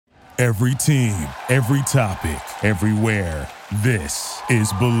Every team, every topic, everywhere. This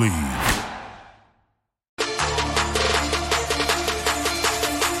is Believe.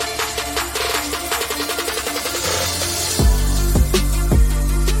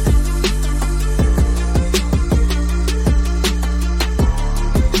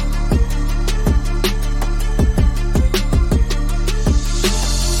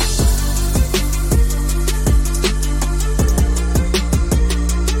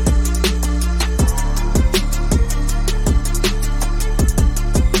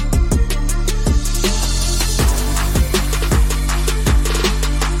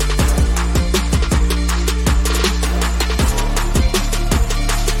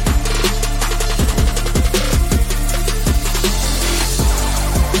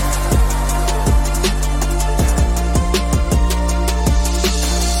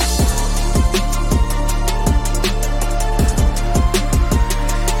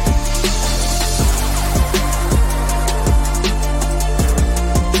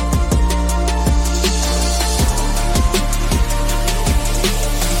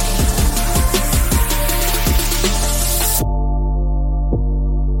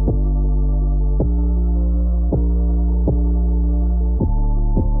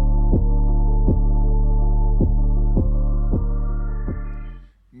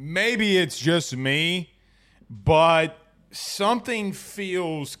 Maybe it's just me, but something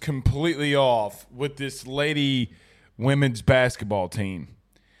feels completely off with this lady women's basketball team.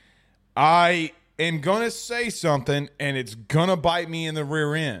 I am going to say something, and it's going to bite me in the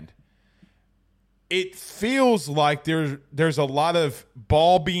rear end. It feels like there's a lot of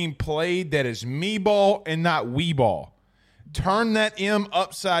ball being played that is me ball and not we ball. Turn that M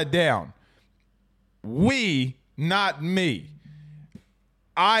upside down. We, not me.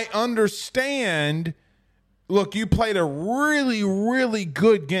 I understand. Look, you played a really, really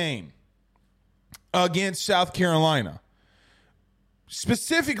good game against South Carolina,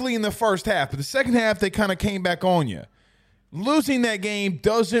 specifically in the first half. But the second half, they kind of came back on you. Losing that game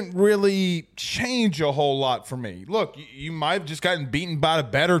doesn't really change a whole lot for me. Look, you might have just gotten beaten by a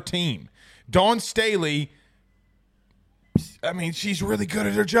better team. Dawn Staley, I mean, she's really good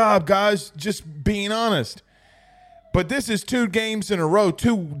at her job, guys, just being honest. But this is 2 games in a row,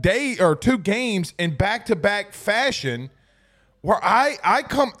 2 games in back-to-back fashion where I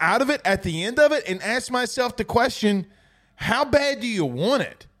come out of it at the end of it and ask myself the question, how bad do you want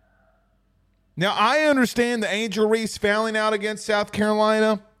it? Now, I understand the Angel Reese fouling out against South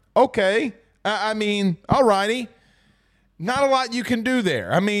Carolina. Okay. I mean, all righty. Not a lot you can do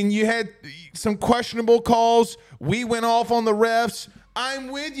there. I mean, you had some questionable calls. We went off on the refs. I'm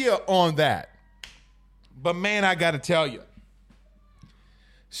with you on that. But, man, I got to tell you,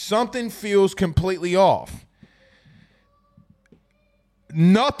 something feels completely off.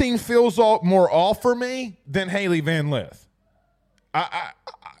 Nothing feels more off for me than Haley Van Lith.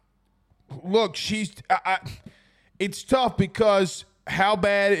 Look, it's tough because how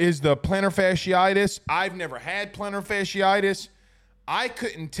bad is the plantar fasciitis? I've never had plantar fasciitis. I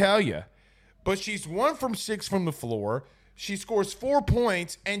couldn't tell you. But she's 1 from 6 from the floor. She scores 4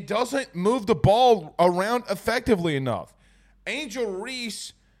 points and doesn't move the ball around effectively enough. Angel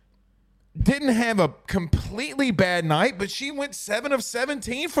Reese didn't have a completely bad night, but she went 7 of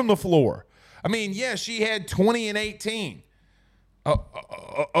 17 from the floor. I mean, yeah, she had 20 and 18.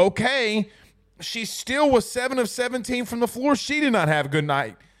 Okay. She still was 7 of 17 from the floor. She did not have a good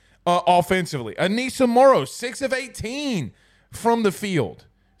night offensively. Anissa Morrow, 6 of 18 from the field.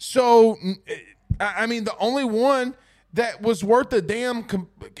 So, I mean, the only one that was worth a damn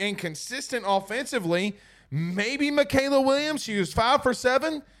and consistent offensively, maybe Michaela Williams. She was 5 for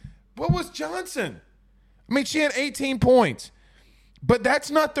 7. What was Johnson? I mean, she had 18 points. But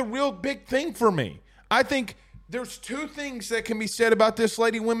that's not the real big thing for me. I think there's 2 things that can be said about this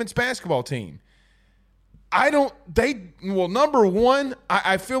lady women's basketball team. Number one,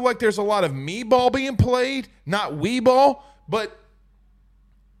 I feel like there's a lot of me ball being played, not we ball. But,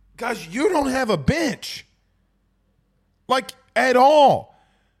 guys, you don't have a bench. Like, at all.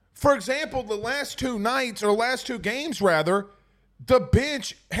 For example, the last 2 nights, or last 2 games, rather, the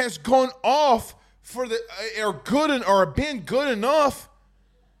bench has gone off for been good enough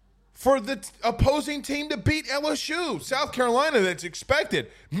for the opposing team to beat LSU. South Carolina, that's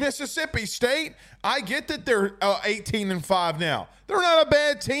expected. Mississippi State, I get that they're 18-5 now. They're not a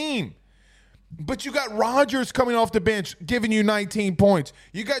bad team. But you got Rodgers coming off the bench giving you 19 points.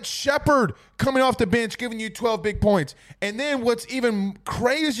 You got Shepard coming off the bench giving you 12 big points. And then what's even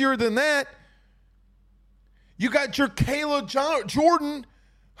crazier than that, you got your Kayla Jordan,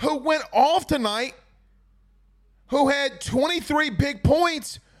 who went off tonight, who had 23 big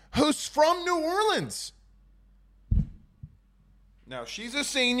points, who's from New Orleans. Now, she's a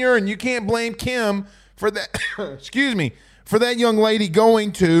senior, and you can't blame Kim for that, excuse me, for that young lady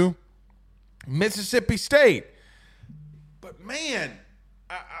going to Mississippi State. But, man,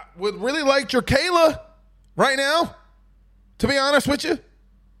 I would really like Jerkayla right now, to be honest with you.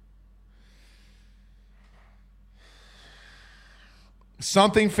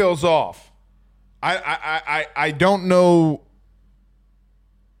 Something feels off. I don't know.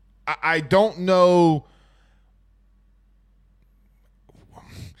 I don't know.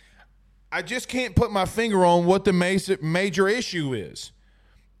 I just can't put my finger on what the major issue is.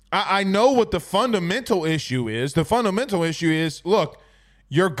 I know what the fundamental issue is. The fundamental issue is, look,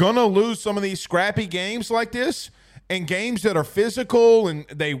 you're going to lose some of these scrappy games like this and games that are physical and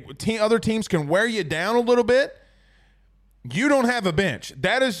other teams can wear you down a little bit. You don't have a bench.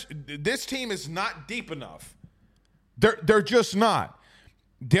 This team is not deep enough. They're just not.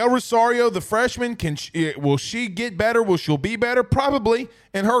 Del Rosario, the freshman, will she get better? Will she be better? Probably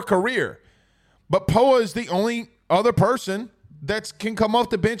in her career. But Poa is the only other person that can come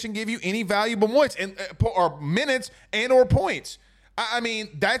off the bench and give you any valuable minutes and or points. I mean,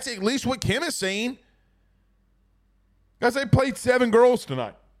 that's at least what Kim is saying. Guys, they played 7 girls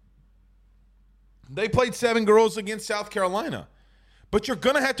tonight. They played 7 girls against South Carolina. But you're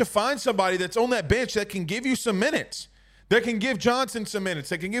going to have to find somebody that's on that bench that can give you some minutes, that can give Johnson some minutes,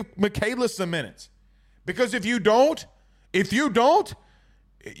 that can give Michaela some minutes. Because if you don't,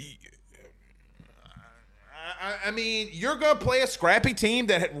 I mean, you're going to play a scrappy team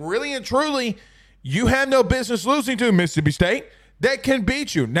that really and truly you have no business losing to, Mississippi State, that can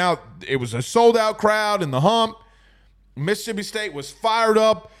beat you. Now, it was a sold-out crowd in the Hump. Mississippi State was fired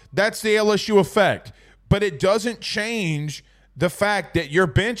up. That's the LSU effect. But it doesn't change the fact that your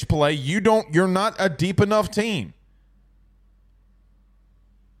bench play, you're not a deep enough team.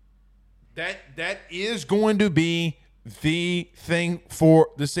 That is going to be the thing for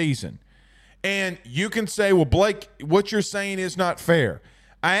the season. And you can say, well, Blake, what you're saying is not fair.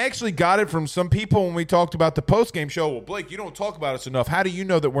 I actually got it from some people when we talked about the postgame show. Well, Blake, you don't talk about us enough. How do you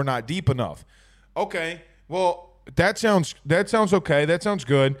know that we're not deep enough? Okay, well, that sounds okay. That sounds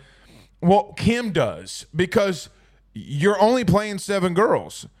good. Well, Kim does, because you're only playing 7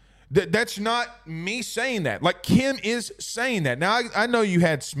 girls. That's not me saying that. Like, Kim is saying that. Now, I know you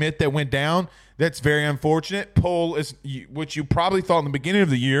had Smith that went down. That's very unfortunate. Pohl, which you probably thought in the beginning of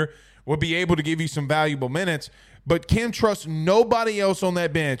the year would be able to give you some valuable minutes. But Kim trusts nobody else on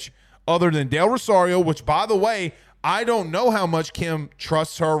that bench other than Del Rosario, which, by the way, I don't know how much Kim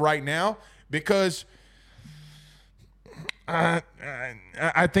trusts her right now, because I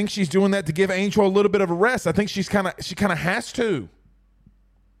think she's doing that to give Angel a little bit of a rest. I think she kind of has to.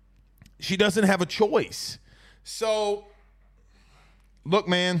 She doesn't have a choice. So, look,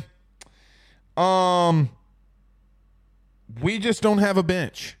 man, we just don't have a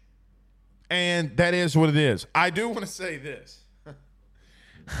bench, and that is what it is. I do want to say this.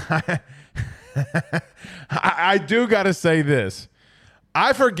 I do got to say this.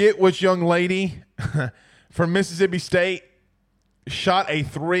 I forget which young lady from Mississippi State shot a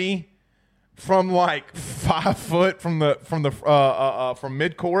 3 from like 5 foot from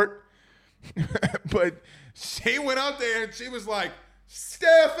midcourt. But she went out there and she was like,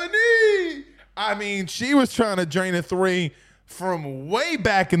 Stephanie. I mean, she was trying to drain a 3 from way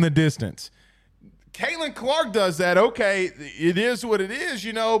back in the distance. Caitlin Clark does that. Okay, it is what it is,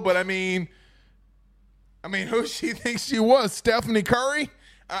 but I mean, who she thinks she was? Stephanie Curry?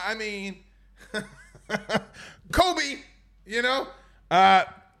 I mean, Kobe,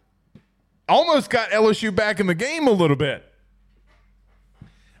 almost got LSU back in the game a little bit.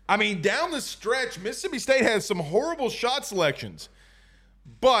 I mean, down the stretch, Mississippi State has some horrible shot selections.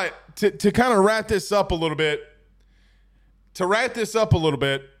 But to kind of wrap this up a little bit,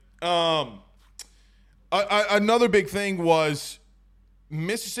 another big thing was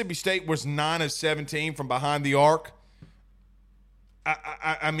Mississippi State was 9 of 17 from behind the arc.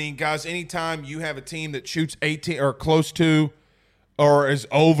 I mean, guys, anytime you have a team that shoots 18 or close to or is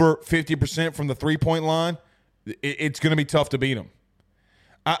over 50% from the three-point line, it's going to be tough to beat them.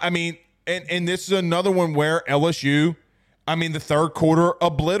 I mean, and this is another one where LSU, the third quarter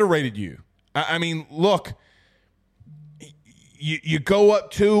obliterated you. I mean, look, you go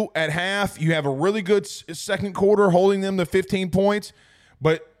up 2 at half. You have a really good second quarter holding them to 15 points.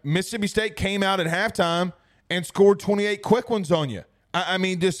 But Mississippi State came out at halftime and scored 28 quick ones on you. I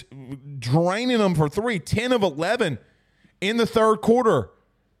mean, just draining them for 3. 10 of 11 in the third quarter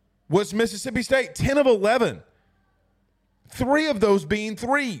was Mississippi State. 10 of 11. 3 of those being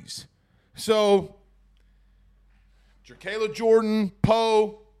threes. So, Jerkayla Jordan,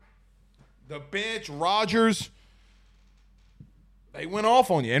 Poe, The bench, Rogers, they went off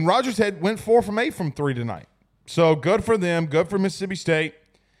on you. And Rogers went 4 from 8 from 3 tonight. So good for them. Good for Mississippi State.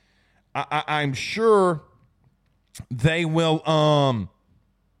 I'm sure they will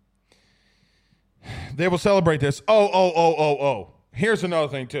celebrate this. Oh. Here's another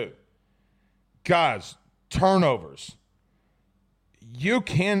thing, too. Guys, turnovers.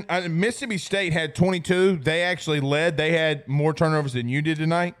 Mississippi State had 22. They actually led. They had more turnovers than you did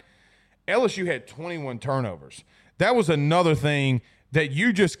tonight. LSU had 21 turnovers. That was another thing that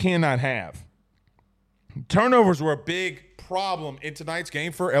you just cannot have. Turnovers were a big problem in tonight's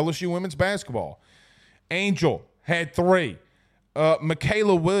game for LSU women's basketball. Angel had 3.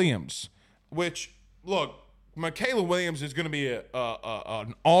 Michaela Williams, which, look, Michaela Williams is going to be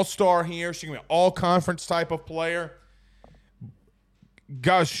an all-star here. She's going to be an all-conference type of player.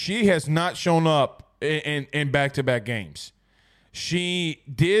 Gosh, she has not shown up in back-to-back games. She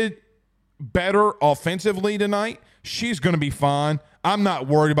did better offensively tonight. She's going to be fine. I'm not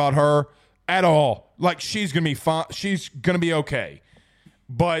worried about her at all. Like, she's going to be fine. She's going to be okay.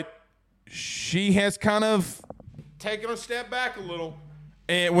 But she has kind of taken a step back a little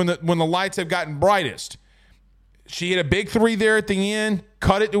and when the lights have gotten brightest. She hit a big 3 there at the end,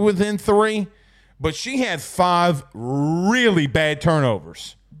 cut it to within 3. But she had 5 really bad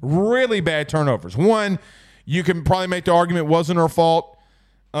turnovers. Really bad turnovers. One, you can probably make the argument wasn't her fault.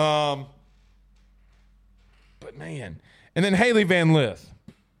 But, man. And then Haley Van Lith.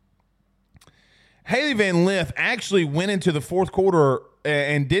 Haley Van Lith actually went into the fourth quarter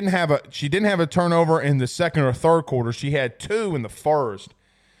and didn't have a turnover in the second or third quarter. She had 2 in the first.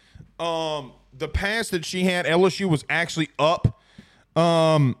 The pass that she had, LSU was actually up.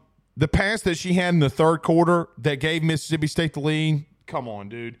 The pass that she had in the third quarter that gave Mississippi State the lead, come on,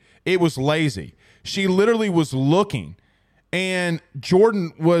 dude. It was lazy. She literally was looking, and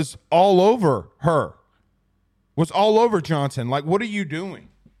Jordan was all over her, was all over Johnson. Like, what are you doing?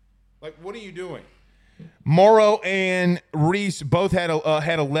 Morrow and Reese both had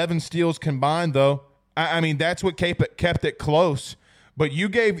 11 steals combined, though. I mean, that's what kept it close. But you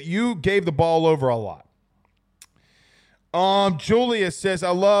gave the ball over a lot. Julia says,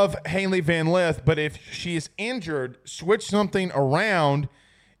 I love Haley Van Lith, but if she is injured, switch something around,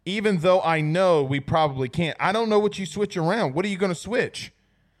 even though I know we probably can't. I don't know what you switch around. What are you going to switch?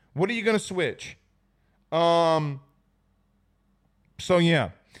 So, yeah.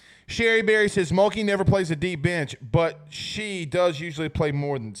 Sherry Berry says, Mulkey never plays a deep bench, but she does usually play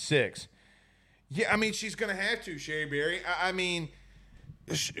more than 6. Yeah, I mean, she's going to have to, Sherry Berry. I mean,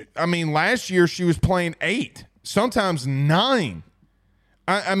 last year she was playing 8. Sometimes 9.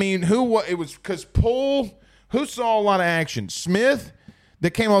 I mean, it was because Poole, who saw a lot of action? Smith,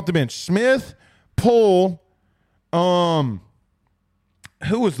 that came off the bench. Smith, Poole, who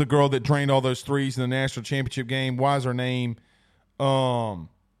was the girl that drained all those threes in the national championship game? Why is her name? Why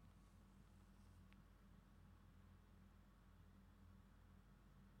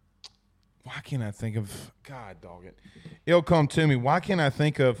can't I think of – God, dog it. It'll come to me. Why can't I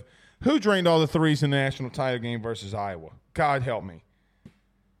think of – who drained all the threes in the national title game versus Iowa? God help me.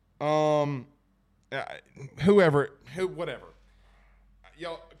 Whatever.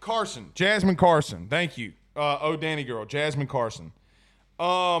 Yo, Jasmine Carson. Thank you. Danny girl, Jasmine Carson.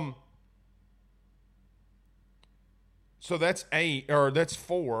 So that's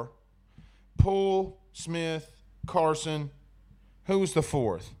 4. Poole, Smith, Carson. Who was the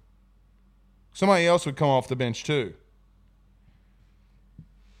 4th? Somebody else would come off the bench too.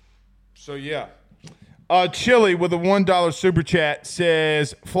 So, yeah. Chili with a $1 super chat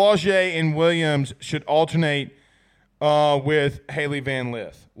says, Flaugier and Williams should alternate with Haley Van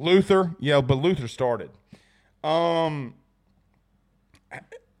Lith. Luther? Yeah, but Luther started.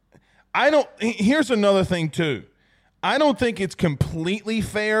 Here's another thing, too. I don't think it's completely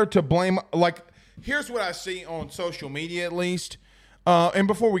fair to blame, here's what I see on social media, at least. And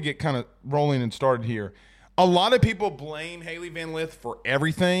before we get kind of rolling and started here, a lot of people blame Haley Van Lith for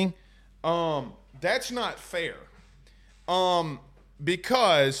everything. That's not fair.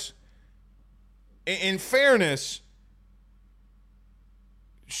 Because in fairness,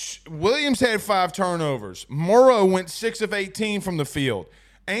 Williams had 5 turnovers. Morrow went 6 of 18 from the field.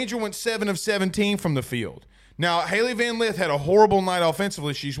 Angel went 7 of 17 from the field. Now, Haley Van Lith had a horrible night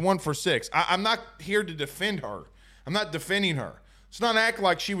offensively. She's 1 for 6. I'm not here to defend her. I'm not defending her. Let's not act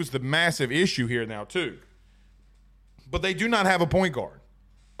like she was the massive issue here now, too. But they do not have a point guard.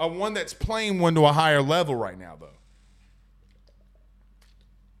 One that's playing one to a higher level right now, though.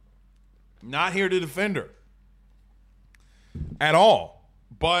 Not here to defend her at all.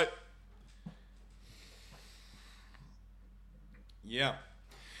 But, yeah.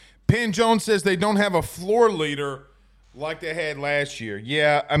 Penn Jones says they don't have a floor leader like they had last year.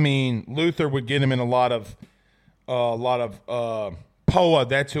 Yeah, I mean, Luther would get him in a lot of Poa.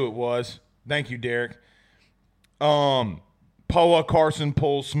 That's who it was. Thank you, Derek. Poa, Carson,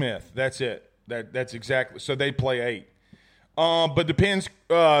 Poole, Smith. That's it. That's exactly. So they play 8. But the Penn's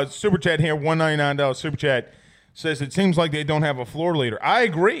super chat here, $199 super chat, says it seems like they don't have a floor leader. I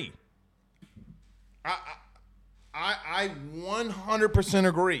agree. I 100%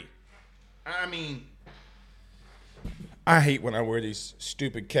 agree. I mean, I hate when I wear these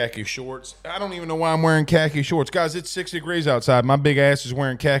stupid khaki shorts. I don't even know why I'm wearing khaki shorts. Guys, it's 6 degrees outside. My big ass is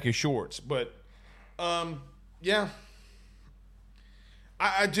wearing khaki shorts. But, yeah.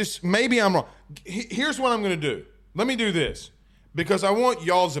 I just, maybe I'm wrong. Here's what I'm going to do. Let me do this because I want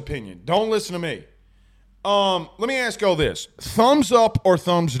y'all's opinion. Don't listen to me. Let me ask y'all this. Thumbs up or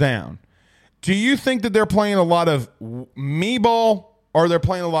thumbs down? Do you think that they're playing a lot of me ball or they're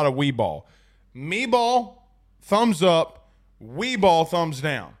playing a lot of we ball? Me ball, thumbs up. We ball, thumbs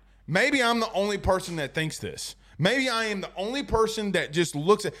down. Maybe I'm the only person that thinks this. Maybe I am the only person that just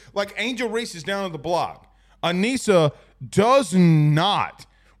looks at, like Angel Reese is down at the block. Anissa does not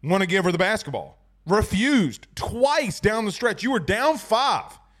want to give her the basketball. Refused twice down the stretch. You were down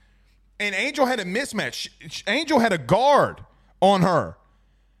 5. And Angel had a mismatch. Angel had a guard on her.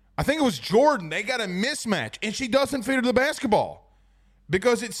 I think it was Jordan. They got a mismatch, and she doesn't feed her the basketball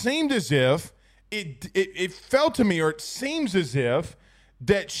because it seemed as if it felt to me, or it seems as if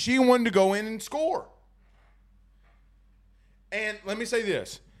that she wanted to go in and score. And let me say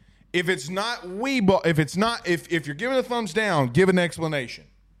this: if it's not if you're giving a thumbs down, give an explanation.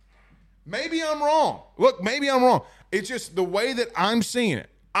 Maybe I'm wrong. Look, maybe I'm wrong. It's just the way that I'm seeing it.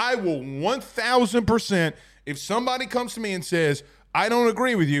 I will 1,000%, if somebody comes to me and says, I don't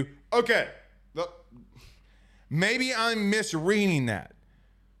agree with you, okay, look, maybe I'm misreading that.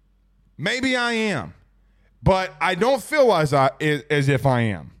 Maybe I am. But I don't feel as if I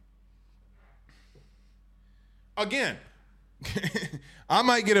am. Again, I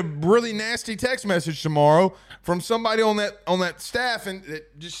might get a really nasty text message tomorrow from somebody on that staff and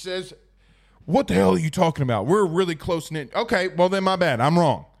it just says, what the hell are you talking about? We're really close-knit. Okay, well, then my bad. I'm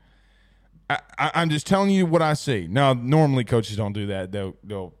wrong. I'm just telling you what I see. Now, normally coaches don't do that.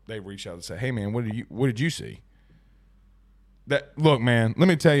 They reach out and say, hey, man, what did you see? Look, man, let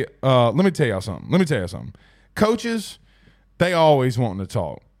me tell y'all something. Coaches, they always wanting to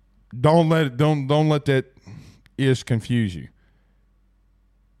talk. Don't let that ish confuse you.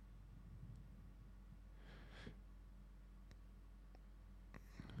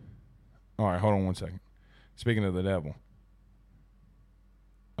 All right, hold on one second. Speaking of the devil.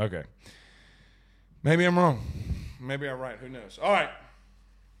 Okay. Maybe I'm wrong. Maybe I'm right. Who knows? All right.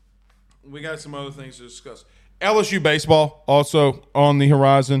 We got some other things to discuss. LSU baseball also on the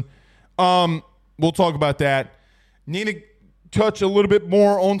horizon. We'll talk about that. Need to touch a little bit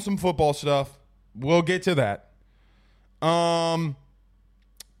more on some football stuff. We'll get to that. Got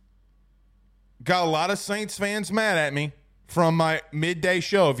a lot of Saints fans mad at me from my midday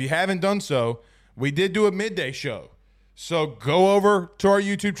show. If you haven't done so, we did do a midday show. So go over to our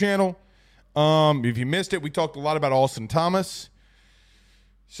YouTube channel. If you missed it, we talked a lot about Austin Thomas.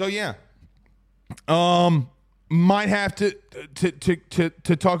 So yeah. Might have to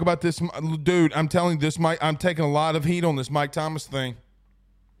talk about this. Dude, I'm telling you, I'm taking a lot of heat on this Mike Thomas thing.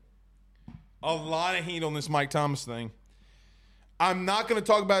 A lot of heat on this Mike Thomas thing. I'm not going to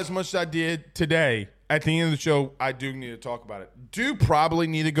talk about it as much as I did today. At the end of the show, I do need to talk about it. Do probably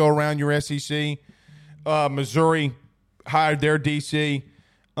need to go around your SEC. Missouri hired their DC.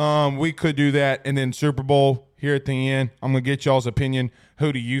 We could do that. And then Super Bowl here at the end. I'm going to get y'all's opinion.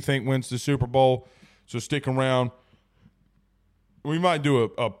 Who do you think wins the Super Bowl? So stick around. We might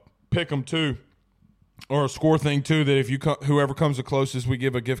do a pick 'em too, or a score thing too. That if whoever comes the closest, we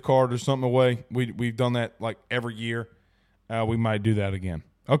give a gift card or something away. We've done that like every year. We might do that again.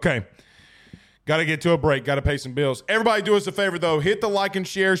 Okay. Got to get to a break. Got to pay some bills. Everybody do us a favor, though. Hit the like and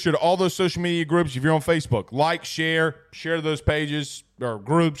share. Share to all those social media groups. If you're on Facebook, like, share to those pages or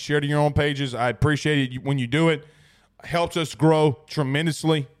groups. Share to your own pages. I appreciate it when you do it. Helps us grow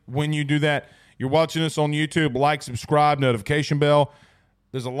tremendously when you do that. You're watching us on YouTube. Like, subscribe, notification bell.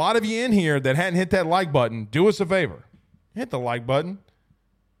 There's a lot of you in here that hadn't hit that like button. Do us a favor. Hit the like button.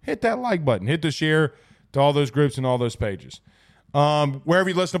 Hit that like button. Hit the share to all those groups and all those pages. Wherever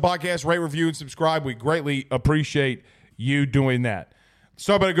you listen to podcasts, rate, review, and subscribe. We greatly appreciate you doing that. Let's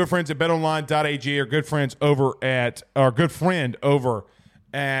talk about our good friends at betonline.ag, our good friend over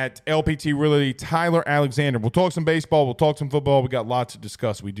at LPT Realty, Tyler Alexander. We'll talk some baseball. We'll talk some football. We got lots to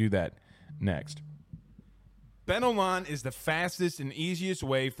discuss. We do that next. BetOnline is the fastest and easiest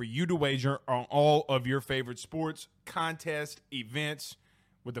way for you to wager on all of your favorite sports, contests, events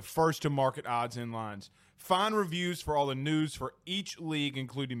with the first-to-market odds and lines. Find reviews for all the news for each league,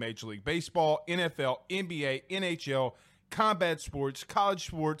 including Major League Baseball, NFL, NBA, NHL, combat sports, college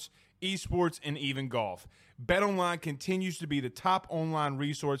sports, esports, and even golf. BetOnline continues to be the top online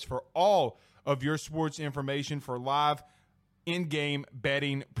resource for all of your sports information for live in-game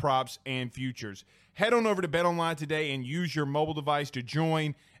betting, props, and futures. Head on over to BetOnline today and use your mobile device to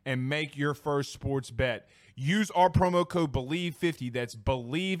join and make your first sports bet. Use our promo code BELIEVE50, that's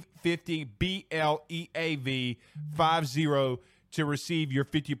BELIEVE50, BLEAV 50, to receive your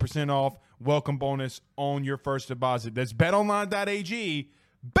 50% off welcome bonus on your first deposit. That's betonline.ag,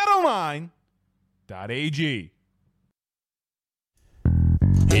 betonline.ag.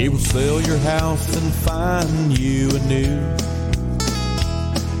 He will sell your house and find you a new.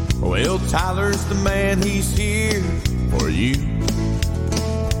 Well, Tyler's the man, he's here for you.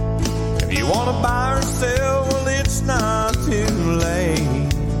 If you want to buy or sell, well, it's not too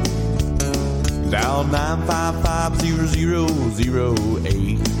late. Dial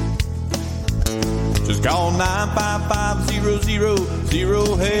 955-0008. Just call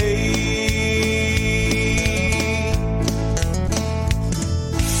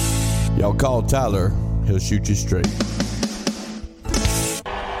 955-0008. Y'all call Tyler, he'll shoot you straight.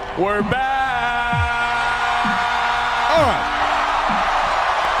 We're back. All right.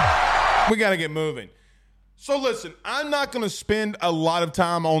 We got to get moving. So listen, I'm not going to spend a lot of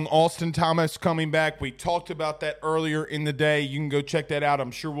time on Austin Thomas coming back. We talked about that earlier in the day. You can go check that out. I'm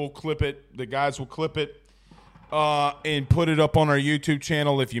sure we'll clip it. The guys will clip it and put it up on our YouTube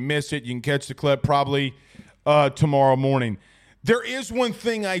channel. If you missed it, you can catch the clip probably tomorrow morning. There is one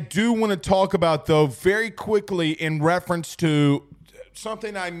thing I do want to talk about, though, very quickly in reference to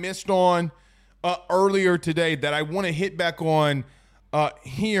something I missed on earlier today that I want to hit back on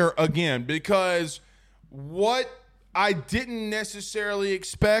here again, because what I didn't necessarily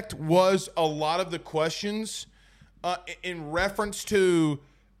expect was a lot of the questions in reference to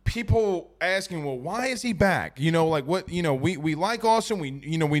people asking, well, why is he back? You know, like what, you know, we like Austin. We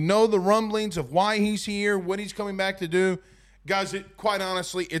know the rumblings of why he's here, what he's coming back to do. Guys, quite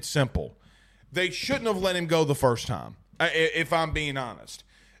honestly, it's simple. They shouldn't have let him go the first time, if I'm being honest.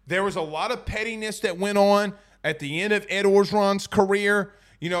 There was a lot of pettiness that went on at the end of Ed Orgeron's career.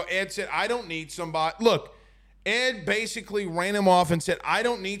 You know, Ed said, I don't need somebody. Look, Ed basically ran him off and said, I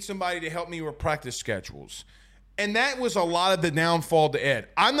don't need somebody to help me with practice schedules. And that was a lot of the downfall to Ed.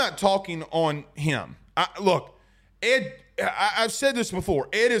 I'm not talking on him. Look, Ed, I've said this before.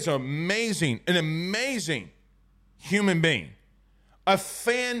 Ed is an amazing human being. A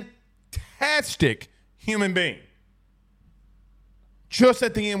fantastic human being. Just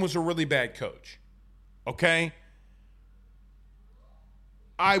at the end was a really bad coach. Okay?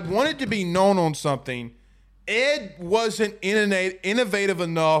 I wanted to be known on something. Ed wasn't innovative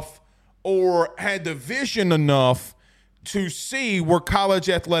enough or had the vision enough to see where college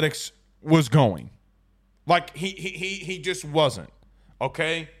athletics was going. Like, he just wasn't.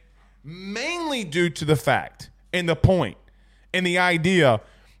 Okay? Mainly due to the fact and the point and the idea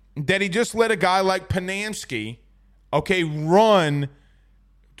that he just let a guy like Panamsky, okay, run.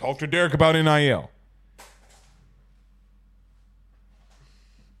 Talk to Derek about NIL.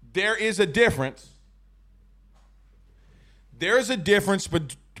 There is a difference. There is a difference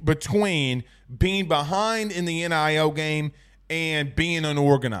between being behind in the NIL game and being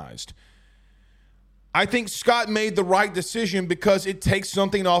unorganized. I think Scott made the right decision because it takes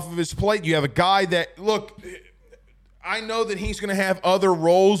something off of his plate. You have a guy that, look, I know that he's going to have other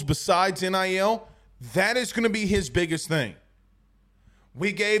roles besides NIL. That is going to be his biggest thing.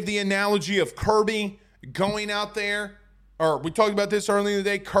 We gave the analogy of Kirby going out there, or we talked about this earlier in the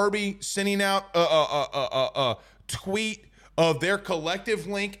day, Kirby sending out a tweet of their collective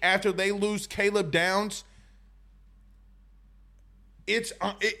link after they lose Caleb Downs.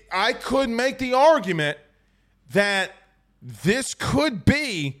 I could make the argument that this could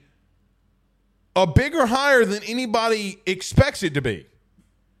be a bigger hire than anybody expects it to be.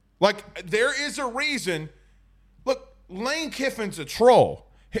 Like, there is a reason. Look, Lane Kiffin's a troll.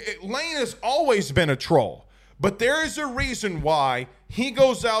 Lane has always been a troll. But there is a reason why he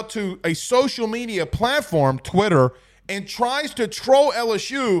goes out to a social media platform, Twitter, and tries to troll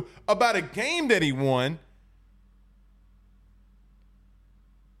LSU about a game that he won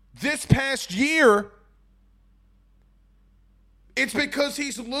this past year. It's because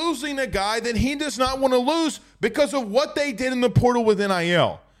he's losing a guy that he does not want to lose because of what they did in the portal with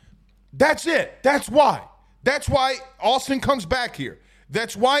NIL. That's it. That's why. That's why Austin comes back here.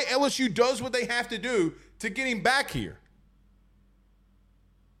 That's why LSU does what they have to do to get him back here.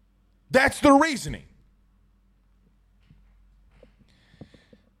 That's the reasoning.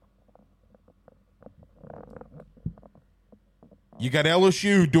 You got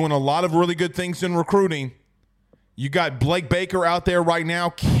LSU doing a lot of really good things in recruiting. You got Blake Baker out there right now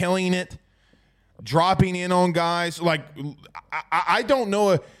killing it, dropping in on guys. Like, I don't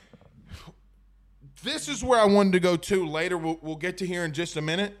know. This is where I wanted to go to later. We'll get to here in just a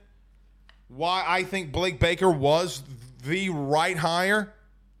minute. Why I think Blake Baker was the right hire.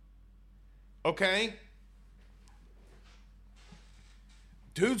 Okay?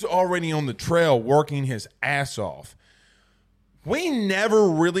 Dude's already on the trail working his ass off. We never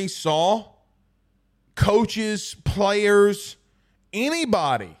really saw coaches, players,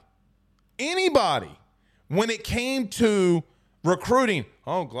 anybody, when it came to recruiting.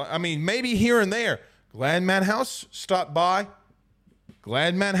 Maybe here and there. Glad Matt House stopped by.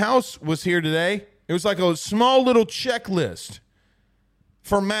 Glad Matt House was here today. It was like a small little checklist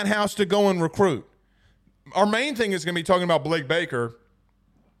for Matt House to go and recruit. Our main thing is going to be talking about Blake Baker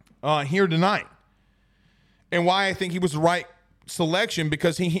here tonight and why I think he was the right selection,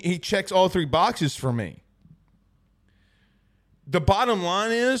 because he checks all three boxes for me. The bottom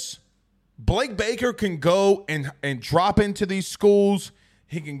line is Blake Baker can go and drop into these schools.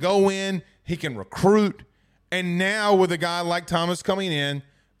 He can go in, he can recruit. And now with a guy like Thomas coming in,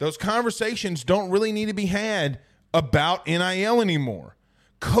 those conversations don't really need to be had about NIL anymore.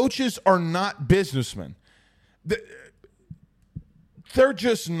 Coaches are not businessmen. They're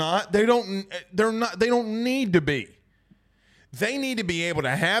just not. They don't need to be. They need to be able to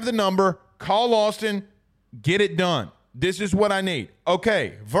have the number, call Austin, get it done. This is what I need.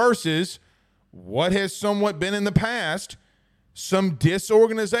 Okay, versus what has somewhat been in the past, some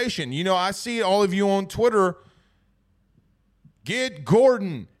disorganization. You know, I see all of you on Twitter, get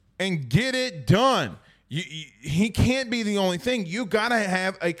Gordon and get it done. He can't be the only thing. You got to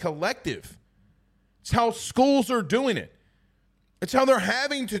have a collective. It's how schools are doing it. It's how they're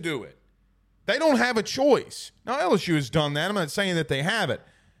having to do it. They don't have a choice. Now, LSU has done that. I'm not saying that they haven't.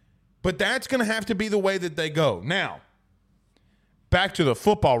 But that's going to have to be the way that they go. Now, back to the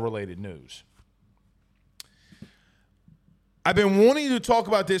football-related news. I've been wanting to talk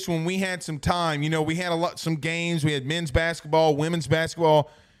about this when we had some time. You know, we had some games. We had men's basketball, women's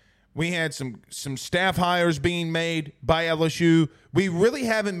basketball. We had some staff hires being made by LSU. We really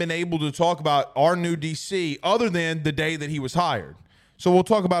haven't been able to talk about our new DC other than the day that he was hired. So we'll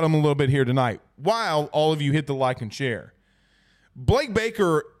talk about him a little bit here tonight while all of you hit the like and share. Blake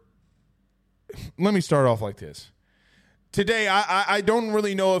Baker, let me start off like this. Today, I don't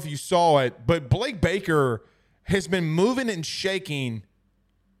really know if you saw it, but Blake Baker has been moving and shaking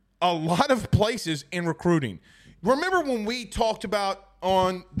a lot of places in recruiting. Remember when we talked about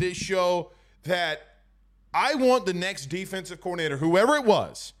on this show that I want the next defensive coordinator, whoever it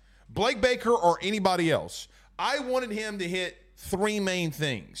was, Blake Baker or anybody else, I wanted him to hit three main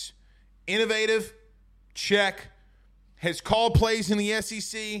things. Innovative, check. Has called plays in the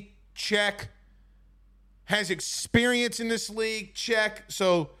SEC, check. Has experience in this league, check.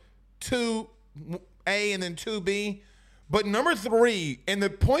 So 2A and then 2B. But number 3, and the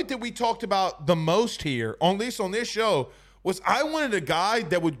point that we talked about the most here, at least on this show, was I wanted a guy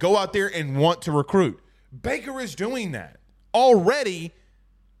that would go out there and want to recruit. Baker is doing that already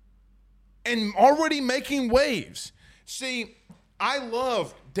and already making waves. See, I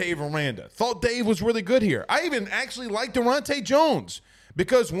loved Dave Aranda. Thought Dave was really good here. I even actually liked Durante Jones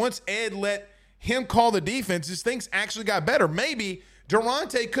because once Ed let him call the defenses, things actually got better. Maybe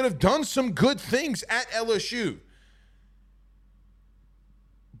Durante could have done some good things at LSU.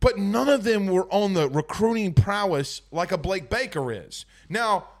 But none of them were on the recruiting prowess like a Blake Baker is.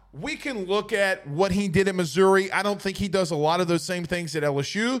 Now, we can look at what he did at Missouri. I don't think he does a lot of those same things at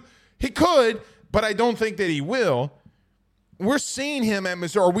LSU. He could, but I don't think that he will. We're seeing him at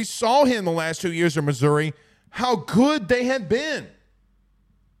Missouri. We saw him the last 2 years of Missouri, how good they had been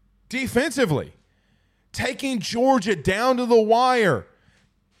defensively, taking Georgia down to the wire,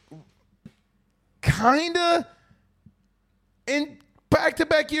 kind of in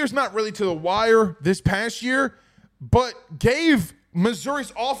back-to-back years, not really to the wire this past year, but gave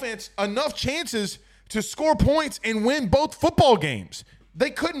Missouri's offense enough chances to score points and win both football games. They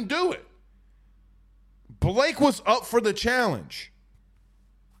couldn't do it. Blake was up for the challenge.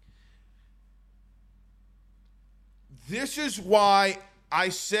 This is why I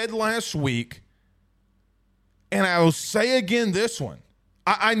said last week, and I will say again this one.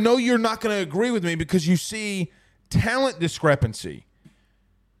 I know you're not going to agree with me because you see talent discrepancy.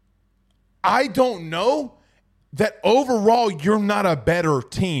 I don't know that overall you're not a better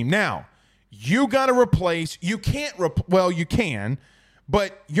team. Now, You got to replace. You can't. Well, you can,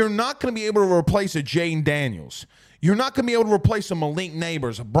 but you're not going to be able to replace a Jaden Daniels. You're not going to be able to replace a Malik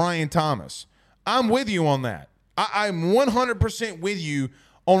Neighbors, a Brian Thomas. I'm with you on that. I'm 100% with you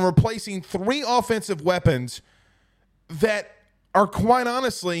on replacing 3 offensive weapons that are, quite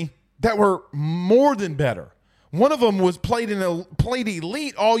honestly, that were more than better. One of them was played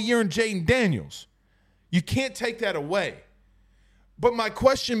elite all year in Jaden Daniels. You can't take that away. But my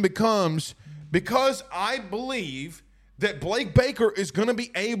question becomes, because I believe that Blake Baker is going to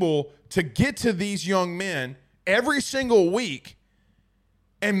be able to get to these young men every single week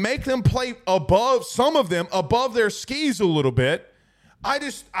and make them play above, some of them above their skis a little bit, I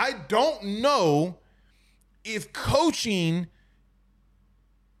don't know if coaching,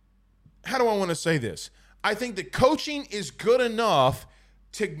 how do I want to say this? I think the coaching is good enough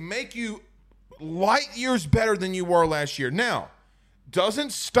to make you light years better than you were last year. Now,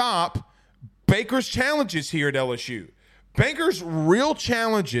 doesn't stop Baker's challenges here at LSU. Baker's real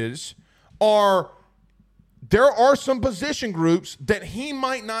challenges are, there are some position groups that he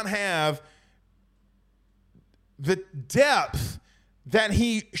might not have the depth that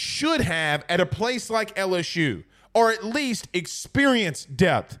he should have at a place like LSU, or at least experience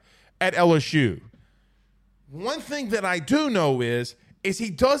depth at LSU. One thing that I do know is he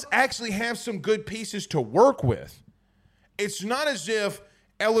does actually have some good pieces to work with. It's not as if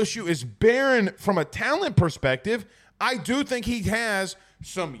LSU is barren from a talent perspective. I do think he has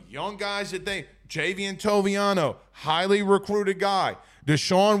some young guys that Javian Toviano, highly recruited guy.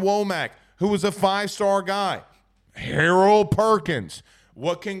 Deshaun Womack, who was a 5-star guy. Harold Perkins.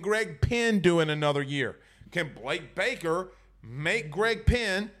 What can Greg Penn do in another year? Can Blake Baker make Greg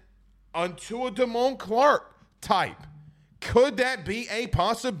Penn into a Damone Clark type? Could that be a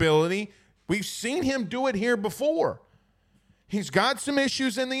possibility? We've seen him do it here before. He's got some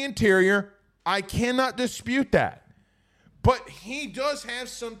issues in the interior. I cannot dispute that. But he does have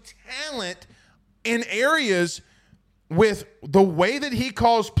some talent in areas with the way that he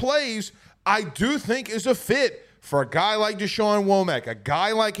calls plays, I do think is a fit for a guy like Deshaun Womack, a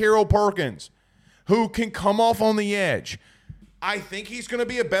guy like Harold Perkins, who can come off on the edge. I think he's going to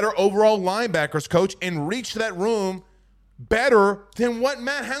be a better overall linebackers coach and reach that room better than what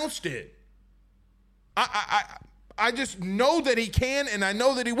Matt House did. I just know that he can, and I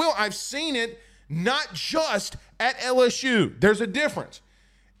know that he will. I've seen it not just at LSU. There's a difference.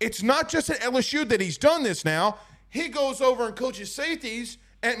 It's not just at LSU that he's done this now. He goes over and coaches safeties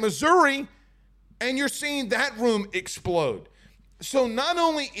at Missouri, and you're seeing that room explode. So not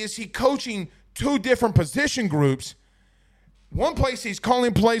only is he coaching 2 different position groups, one place he's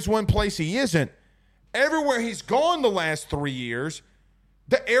calling plays, one place he isn't. Everywhere he's gone the last 3 years,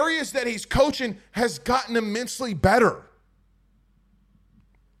 the areas that he's coaching has gotten immensely better.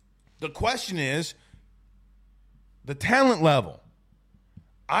 The question is the talent level.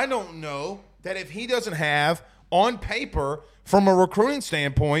 I don't know that if he doesn't have, on paper, from a recruiting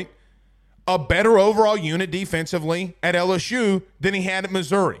standpoint, a better overall unit defensively at LSU than he had at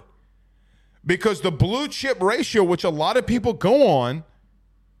Missouri. Because the blue chip ratio, which a lot of people go on,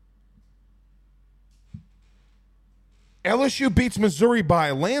 LSU beats Missouri by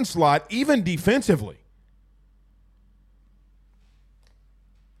a landslide, even defensively.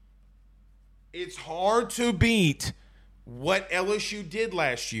 It's hard to beat what LSU did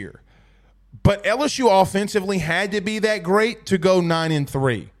last year. But LSU offensively had to be that great to go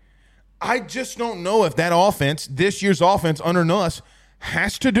 9-3. I just don't know if that offense, this year's offense under Nuss,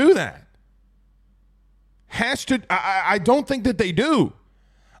 has to do that. I don't think that they do.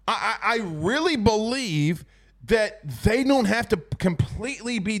 I really believe that they don't have to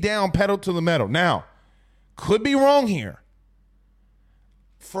completely be down pedal to the metal. Now, could be wrong here.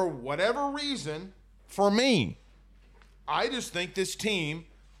 For whatever reason, for me, I just think this team,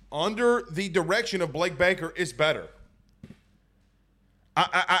 under the direction of Blake Baker, is better.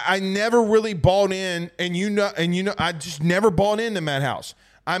 I never really bought in, and you know, I just never bought into Matt House.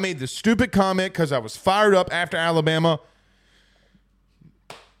 I made the stupid comment because I was fired up after Alabama.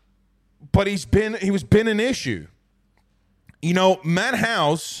 But he's been an issue. You know, Matt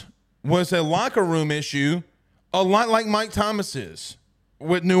House was a locker room issue, a lot like Mike Thomas is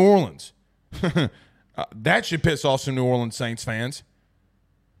with New Orleans. That should piss off some New Orleans Saints fans.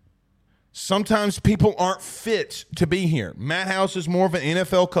 Sometimes people aren't fit to be here. Matt House is more of an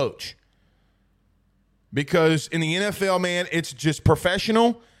NFL coach. Because in the NFL, man, it's just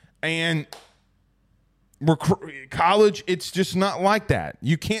professional, and college, it's just not like that.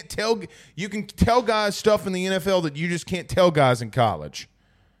 You can tell guys stuff in the NFL that you just can't tell guys in college.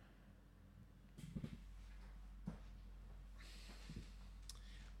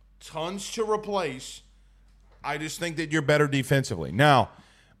 tons to replace. I just think that you're better defensively. Now,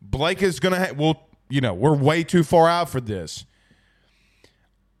 Blake is going to we're way too far out for this.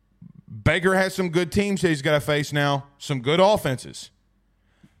 Baker has some good teams that he's got to face now, some good offenses.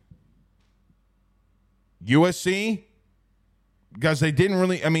 USC, guys, they didn't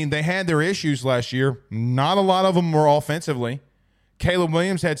really – they had their issues last year. Not a lot of them were offensively. Caleb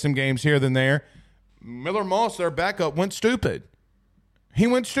Williams had some games here than there. Miller Moss, their backup, went stupid. He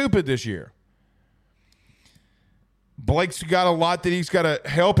went stupid this year. Blake's got a lot that he's got to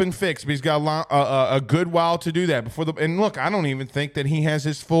help and fix, but he's got a good while to do that. And look, I don't even think that he has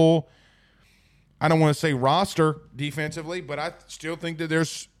his full – I don't want to say roster defensively, but I still think that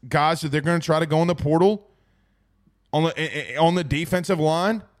there's guys that they're going to try to go in the portal on the defensive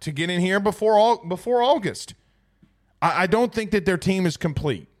line to get in here before August. I don't think that their team is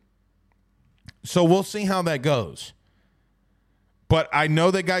complete. So we'll see how that goes. But I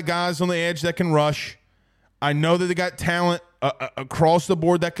know they got guys on the edge that can rush. I know that they got talent across the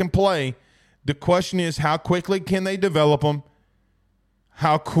board that can play. The question is, how quickly can they develop them?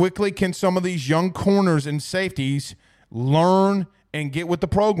 How quickly can some of these young corners and safeties learn and get with the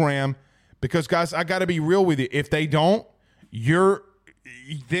program? Because, guys, I got to be real with you. If they don't,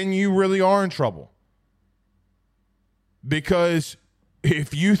 then you really are in trouble. Because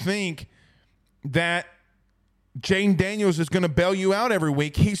if you think that Jane Daniels is going to bail you out every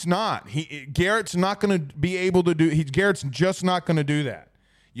week, he's not. Garrett's not going to be able to do. Garrett's just not going to do that.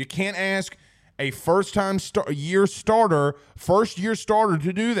 You can't ask a first-year starter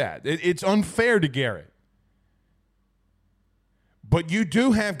to do that. It's unfair to Garrett. But you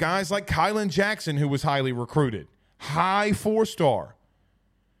do have guys like Kylan Jackson, who was highly recruited, high 4-star.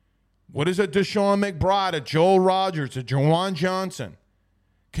 What is a Deshaun McBride, a Joel Rogers, a Jawan Johnson?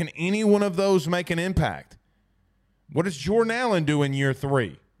 Can any one of those make an impact? What does Jordan Allen do in year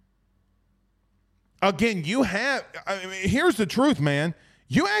 3? Again, here's the truth, man.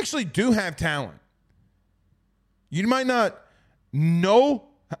 You actually do have talent. You might not know,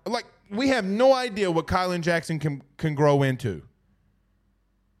 we have no idea what Kylan Jackson can grow into.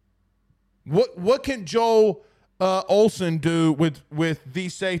 What can Joel Olsen do with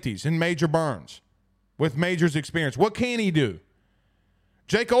these safeties and Major Burns, with Major's experience? What can he do?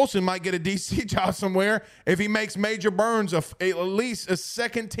 Jake Olsen might get a DC job somewhere if he makes Major Burns at least a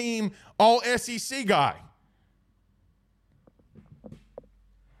second-team all-SEC guy.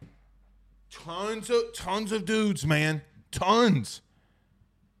 Tons of dudes, man. Tons.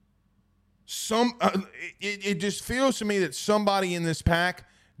 It just feels to me that somebody in this pack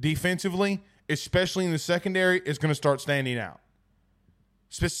defensively, especially in the secondary, is going to start standing out.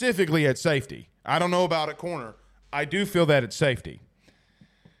 Specifically at safety. I don't know about at corner. I do feel that at safety.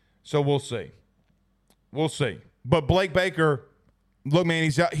 So we'll see. We'll see. But Blake Baker, look, man,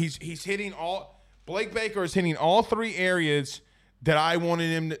 he's hitting all. Blake Baker is hitting all 3 areas that I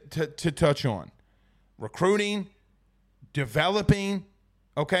wanted him to touch on. Recruiting, developing,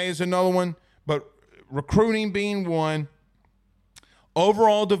 okay, is another one. But recruiting being 1,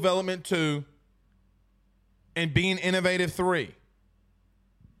 overall development 2, and being innovative 3.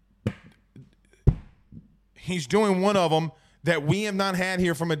 He's doing one of them that we have not had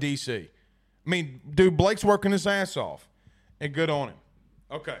here from a DC. Dude, Blake's working his ass off. And good on him.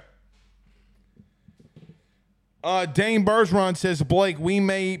 Okay. Dane Bergeron says, Blake, we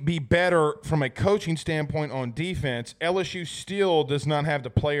may be better from a coaching standpoint on defense. LSU still does not have the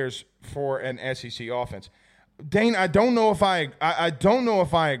players for an SEC offense. Dane, I don't know if I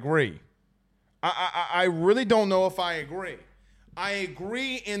agree. I really don't know if I agree. I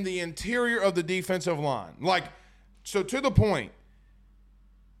agree in the interior of the defensive line. So to the point,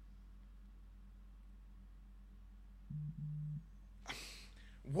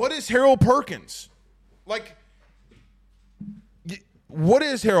 what is Harold Perkins? What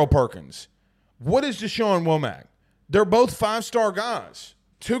is Harold Perkins? What is Deshaun Womack? They're both 5-star guys.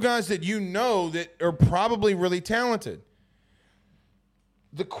 2 guys that you know that are probably really talented.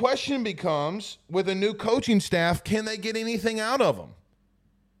 The question becomes, with a new coaching staff, can they get anything out of them?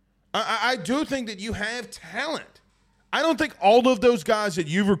 I do think that you have talent. I don't think all of those guys that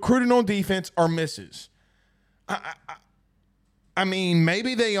you've recruited on defense are misses.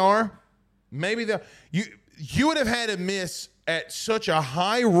 Maybe they are. Maybe they are. You would have had a miss at such a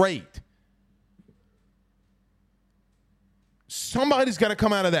high rate. Somebody's got to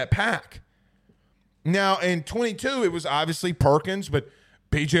come out of that pack. Now, in 22, it was obviously Perkins, but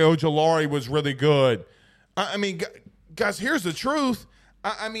B.J. Ojolari was really good. Guys, here's the truth.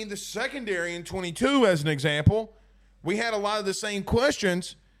 The secondary in 22, as an example, we had a lot of the same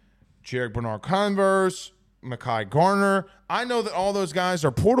questions. Jarek Bernard-Converse, Mekhi Garner. I know that all those guys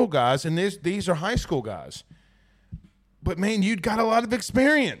are portal guys, and these are high school guys. But, man, you'd got a lot of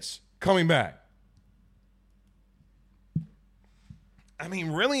experience coming back. I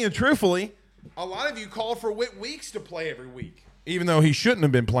mean, really and truthfully, a lot of you call for Whit Weeks to play every week, even though he shouldn't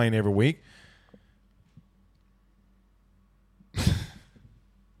have been playing every week.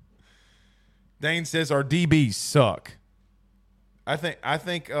 Dane says our DBs suck. I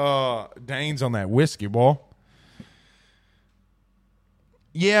think Dane's on that whiskey ball.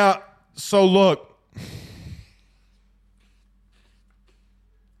 Yeah, so look.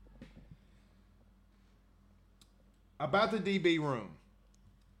 About the DB room.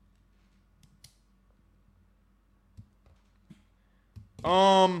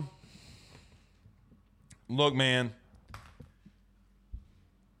 Look, man.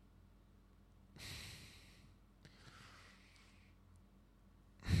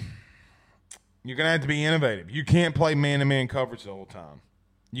 You're gonna have to be innovative. You can't play man-to-man coverage the whole time.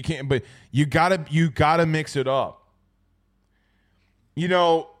 You can't, but you gotta mix it up. You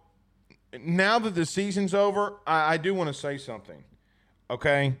know, now that the season's over, I do want to say something.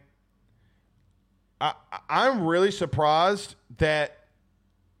 Okay, I'm really surprised that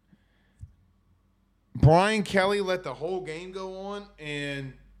Brian Kelly let the whole game go on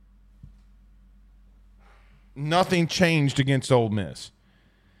and nothing changed against Ole Miss.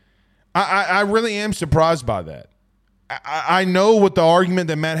 I really am surprised by that. I know what the argument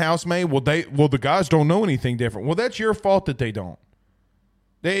that Matt House made. Well, the guys don't know anything different. Well, that's your fault that they don't.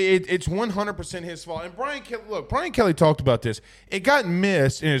 It's 100% his fault. And Brian Kelly talked about this. It got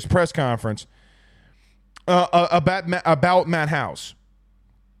missed in his press conference about Matt House.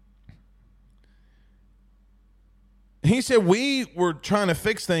 He said we were trying to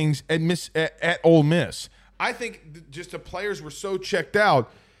fix things at Ole Miss. I think just the players were so checked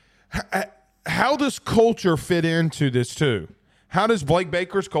out. How does culture fit into this too? How does Blake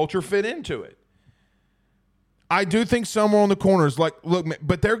Baker's culture fit into it? I do think somewhere on the corners, like, look,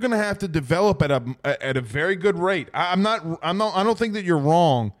 but they're going to have to develop at a very good rate. I don't think that you're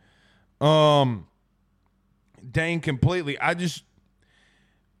wrong, Dane, completely.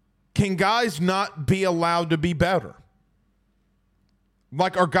 Can guys not be allowed to be better?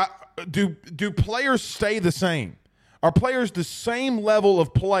 Like, do players stay the same? Are players the same level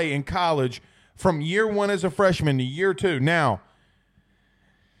of play in college from year one as a freshman to year two? Now,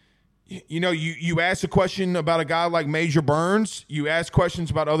 you know, you ask a question about a guy like Major Burns. You ask questions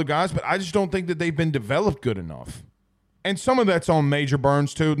about other guys, but I just don't think that they've been developed good enough. And some of that's on Major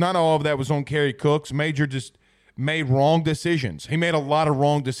Burns, too. Not all of that was on Kerry Cooks. Major just made wrong decisions. He made a lot of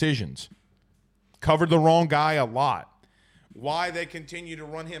wrong decisions. Covered the wrong guy a lot. Why they continue to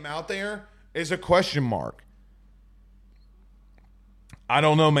run him out there is a question mark. I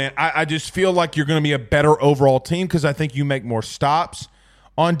don't know, man. I just feel like you're going to be a better overall team because I think you make more stops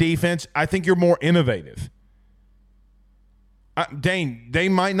on defense. I think you're more innovative. Dane, they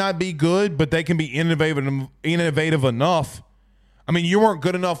might not be good, but they can be innovative enough. I mean, you weren't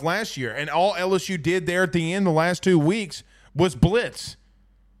good enough last year, and all LSU did there at the end the last 2 weeks was blitz.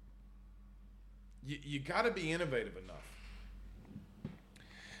 You got to be innovative enough.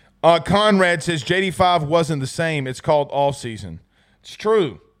 Conrad says JD5 wasn't the same. It's called off season. It's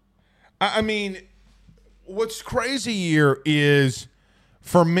true. I mean, what's crazy here is,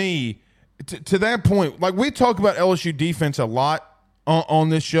 for me, to that point, like we talk about LSU defense a lot on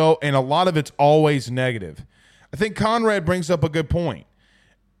this show, and a lot of it's always negative. I think Conrad brings up a good point.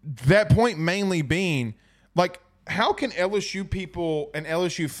 That point mainly being, like, how can LSU people and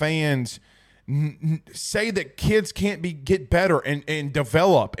LSU fans say that kids can't get better and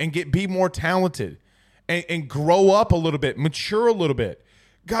develop and be more talented? And grow up a little bit, mature a little bit.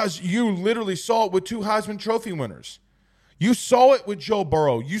 Guys, you literally saw it with 2 Heisman Trophy winners. You saw it with Joe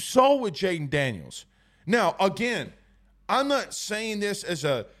Burrow. You saw it with Jaden Daniels. Now, again, I'm not saying this as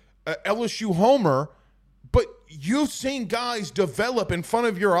a LSU homer, but you've seen guys develop in front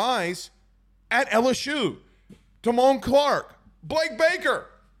of your eyes at LSU. Damone Clark, Blake Baker.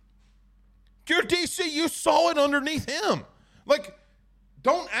 Your DC, you saw it underneath him. Like,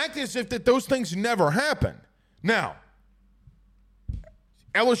 don't act as if that those things never happen. Now,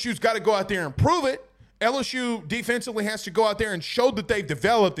 LSU's got to go out there and prove it. LSU defensively has to go out there and show that they've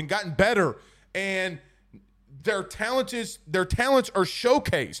developed and gotten better, and their talents are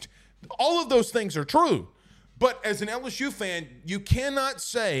showcased. All of those things are true. But as an LSU fan, you cannot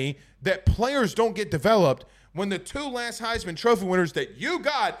say that players don't get developed when the 2 last Heisman Trophy winners that you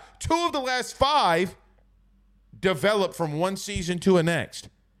got, 2 of the last 5, develop from one season to the next.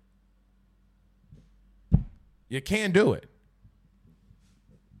 You can do it.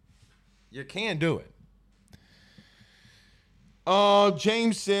 You can do it.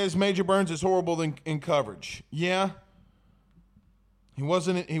 James says Major Burns is horrible in coverage. Yeah. He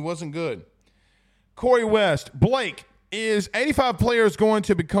wasn't good. Corey West. Blake, is 85 players going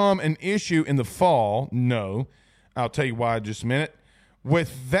to become an issue in the fall? No. I'll tell you why in just a minute.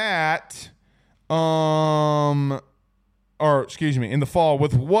 With that, in the fall,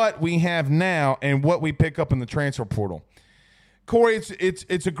 with what we have now and what we pick up in the transfer portal. Corey,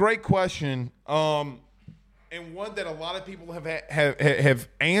 it's a great question, and one that a lot of people have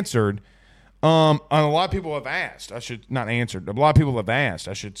answered. And a lot of people have asked. A lot of people have asked,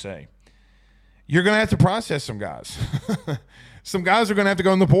 I should say. You're going to have to process some guys. Some guys are going to have to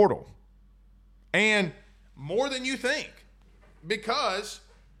go in the portal. And more than you think. Because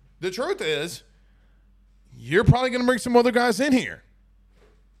the truth is, you're probably going to bring some other guys in here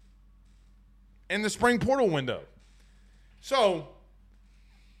in the spring portal window. So,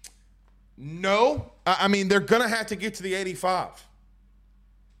 no. I mean, they're going to have to get to the 85.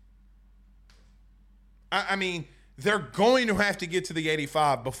 I mean, they're going to have to get to the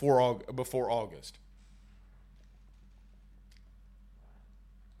 85 before August.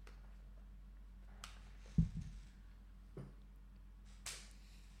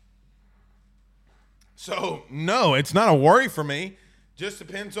 So, no, it's not a worry for me. Just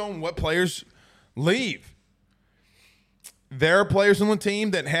depends on what players leave. There are players on the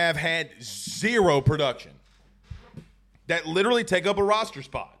team that have had zero production, that literally take up a roster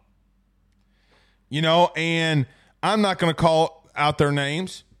spot. You know, and I'm not going to call out their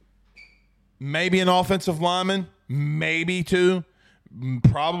names. Maybe an offensive lineman, maybe two,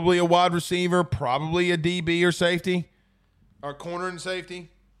 probably a wide receiver, probably a DB or safety, or corner and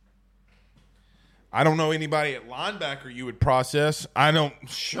safety. I don't know anybody at linebacker you would process.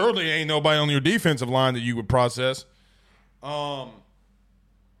 Surely ain't nobody on your defensive line that you would process. So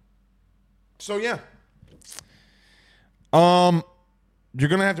yeah. You're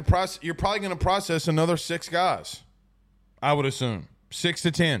gonna have to process. You're probably gonna process another 6 guys. I would assume 6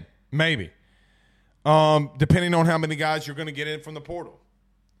 to 10, maybe. Depending on how many guys you're gonna get in from the portal.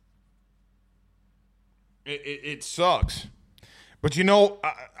 It sucks. But, you know,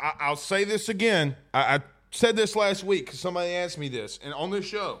 I'll say this again. I said this last week because somebody asked me this. And on this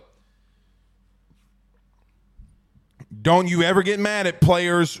show, don't you ever get mad at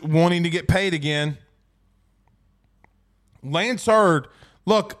players wanting to get paid again. Lance Hurd,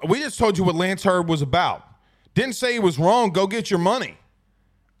 look, we just told you what Lance Hurd was about. Didn't say he was wrong. Go get your money.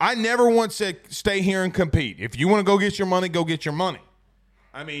 I never once said stay here and compete. If you want to go get your money, go get your money.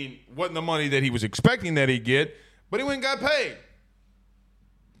 I mean, wasn't the money that he was expecting that he'd get, but he went and got paid.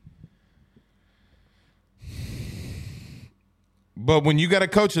 But when you got a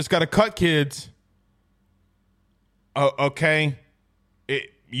coach that's got to cut kids, okay,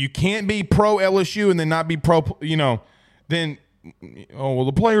 you can't be pro LSU and then not be pro, then,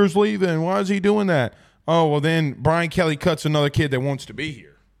 the player's leaving. Why is he doing that? Oh, well, then Brian Kelly cuts another kid that wants to be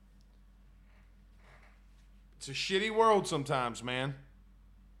here. It's a shitty world sometimes, man.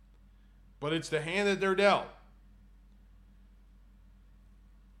 But it's the hand that they're dealt.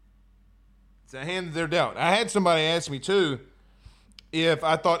 It's the hand that they're dealt. I had somebody ask me, too, if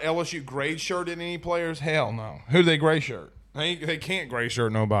I thought LSU gray shirted any players. Hell no. Who do they gray shirt? They can't gray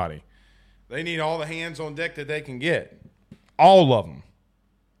shirt nobody. They need all the hands on deck that they can get. All of them.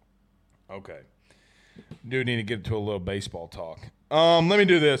 Okay. Do need to get to a little baseball talk. Let me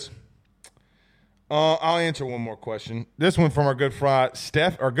do this. I'll answer one more question. This one from our good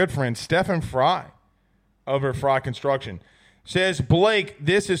friend Stephen Fry over at Fry Construction. Says, Blake,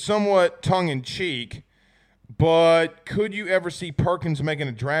 this is somewhat tongue-in-cheek, but could you ever see Perkins making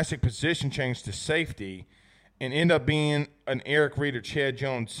a drastic position change to safety and end up being an Eric Reed or Chad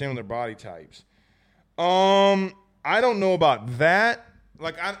Jones, similar body types? I don't know about that.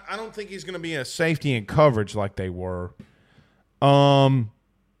 Like, I don't think he's going to be a safety in coverage like they were.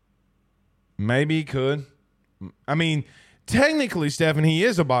 Maybe he could. I mean, technically, Stephen, he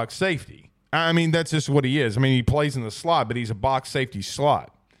is a box safety. I mean, that's just what he is. I mean, he plays in the slot, but he's a box safety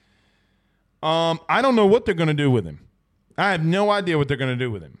slot. I don't know what they're going to do with him. I have no idea what they're going to do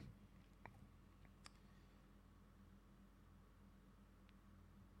with him.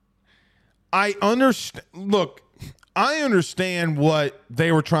 I understand what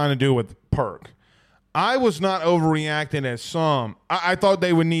they were trying to do with Perk. I was not overreacting as some. I thought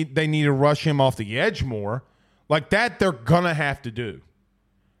they need to rush him off the edge more. Like that, they're going to have to do.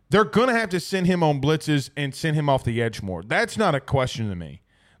 They're going to have to send him on blitzes and send him off the edge more. That's not a question to me.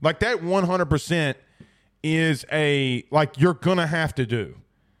 Like that 100% is you're going to have to do.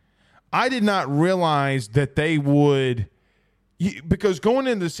 I did not realize that they would, Because going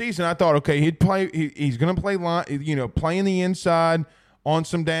into the season, I thought, okay, he'd play. He's going to play line, playing the inside on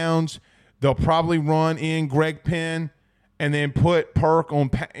some downs. They'll probably run in Greg Penn and then put Perk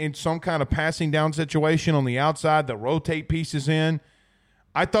in some kind of passing down situation on the outside. They'll rotate pieces in.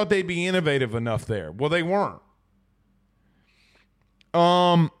 I thought they'd be innovative enough there. Well, they weren't.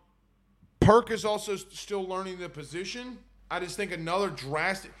 Perk is also still learning the position. I just think another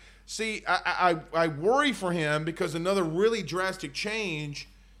drastic. See, I worry for him because another really drastic change.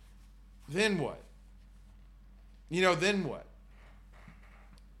 Then what? Then what?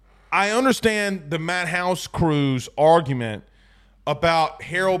 I understand the Matt House crew's argument about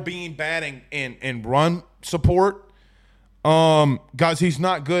Harold being bad in run support. Guys, he's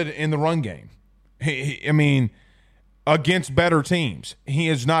not good in the run game. Against better teams, he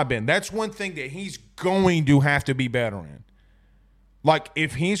has not been. That's one thing that he's going to have to be better in. Like,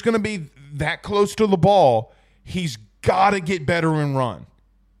 if he's going to be that close to the ball, he's got to get better in run.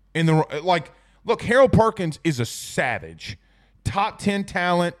 Look, Harold Perkins is a savage. Top 10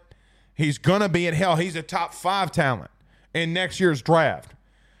 talent. He's going to be he's a top 5 talent in next year's draft.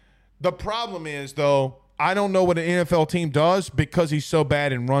 The problem is, though, I don't know what an NFL team does because he's so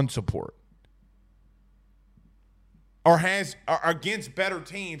bad in run support. Or against better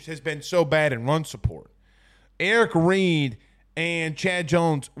teams has been so bad in run support. Eric Reed and Chad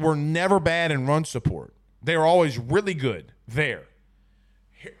Jones were never bad in run support. They were always really good there.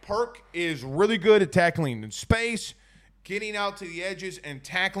 Perk is really good at tackling in space, getting out to the edges and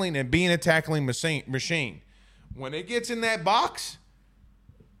tackling and being a tackling machine. When it gets in that box,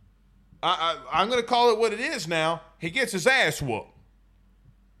 I'm going to call it what it is now. He gets his ass whooped.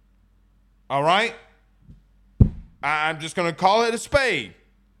 All right? I'm just going to call it a spade.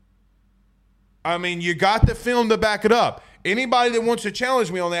 You got the film to back it up. Anybody that wants to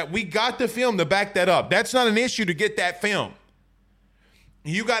challenge me on that, we got the film to back that up. That's not an issue to get that film.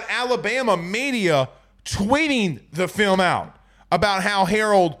 You got Alabama media tweeting the film out about how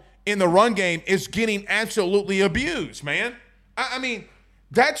Harold in the run game is getting absolutely abused, man.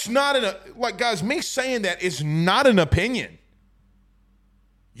 That's not guys, me saying that is not an opinion.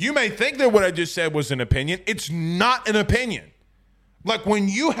 You may think that what I just said was an opinion. It's not an opinion. Like, when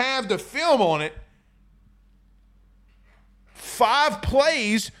you have the film on it, 5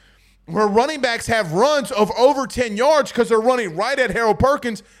 plays where running backs have runs of over 10 yards because they're running right at Harold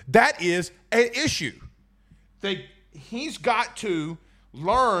Perkins, that is an issue. He's got to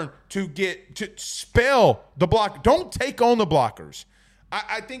learn to spell the block. Don't take on the blockers.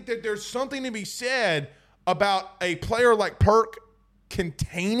 I think that there's something to be said about a player like Perk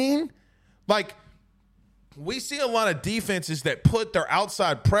containing. Like, we see a lot of defenses that put their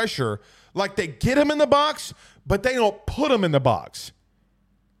outside pressure, like they get him in the box, but they don't put him in the box.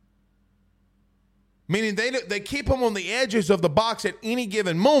 Meaning they keep him on the edges of the box at any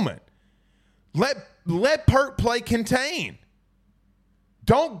given moment. Let Perk play contain.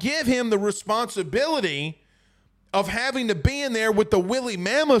 Don't give him the responsibility of having to be in there with the Willie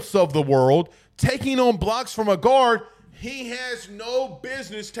Mammoths of the world, taking on blocks from a guard he has no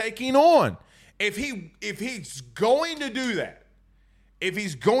business taking on. If he's going to do that,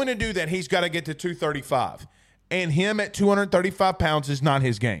 he's got to get to 235. And him at 235 pounds is not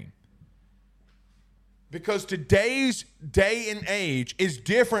his game. Because today's day and age is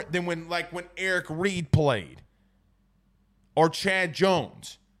different than when Eric Reed played or Chad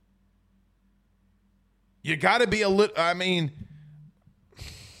Jones. You got to be a little, I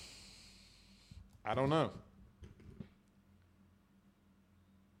don't know.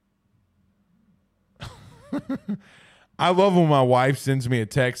 I love when my wife sends me a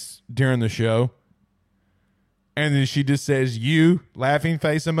text during the show and then she just says, "You," laughing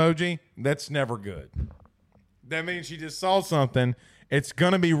face emoji. That's never good. That means she just saw something. It's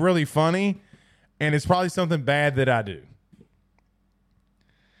going to be really funny, and it's probably something bad that I do.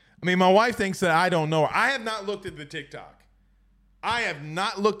 My wife thinks that I don't know her. I have not looked at the TikTok.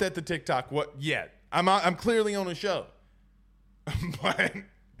 Yet. I'm clearly on a show. But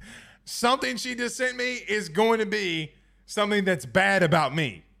something she just sent me is going to be something that's bad about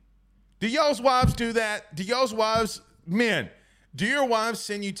me. Do y'all's wives do that? Do your wives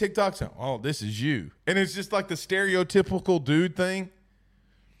send you TikToks saying, "Oh, this is you"? And it's just like the stereotypical dude thing?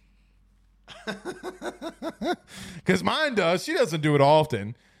 Because mine does. She doesn't do it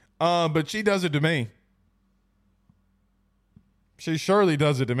often, but she does it to me. She surely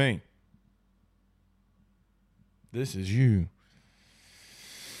does it to me. This is you.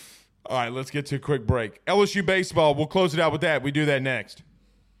 All right, let's get to a quick break. LSU baseball, we'll close it out with that. We do that next.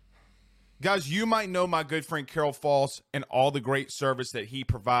 Guys, you might know my good friend Carol Foss and all the great service that he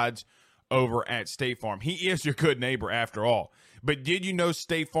provides over at State Farm. He is your good neighbor after all. But did you know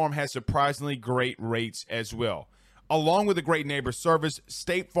State Farm has surprisingly great rates as well? Along with a great neighbor service,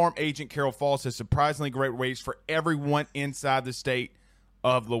 State Farm agent Carol Falls has surprisingly great rates for everyone inside the state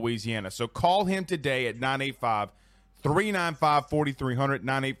of Louisiana. So call him today at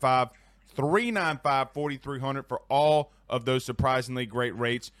 985-395-4300, 985-395-4300 for all of those surprisingly great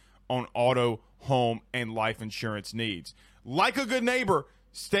rates on auto, home, and life insurance needs. Like a good neighbor,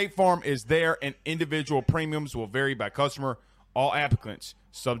 State Farm is there, and individual premiums will vary by customer. All applicants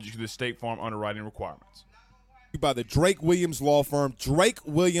subject to the State Farm underwriting requirements. By the Drake Williams Law Firm,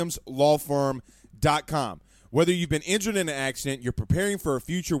 drakewilliamslawfirm.com. Whether you've been injured in an accident, you're preparing for a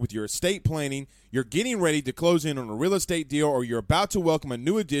future with your estate planning, you're getting ready to close in on a real estate deal, or you're about to welcome a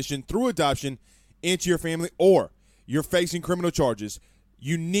new addition through adoption into your family, or you're facing criminal charges,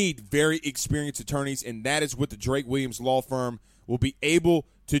 you need very experienced attorneys, and that is what the Drake Williams Law Firm will be able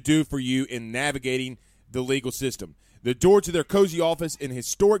to do for you in navigating the legal system. The door to their cozy office in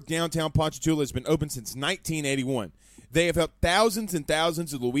historic downtown Ponchatoula has been open since 1981. They have helped thousands and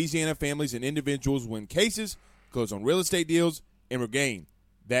thousands of Louisiana families and individuals win cases, close on real estate deals, and regain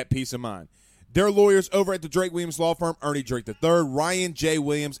that peace of mind. Their lawyers over at the Drake Williams Law Firm, Ernie Drake III, Ryan J.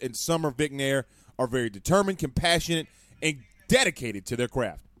 Williams, and Summer Vignair, are very determined, compassionate, and dedicated to their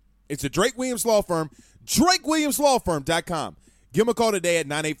craft. It's the Drake Williams Law Firm, drakewilliamslawfirm.com. Give them a call today at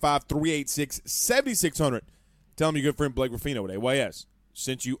 985-386-7600. Tell them your good friend Blake Ruffino at AYS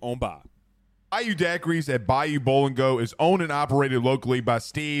sent you on by. Bayou Daiquiris at Bayou Bowl and Go is owned and operated locally by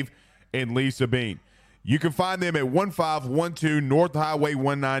Steve and Lisa Bean. You can find them at 1512 North Highway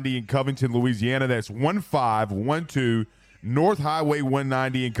 190 in Covington, Louisiana. That's 1512 North Highway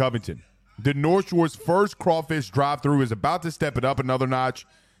 190 in Covington. The North Shore's first crawfish drive-thru is about to step it up another notch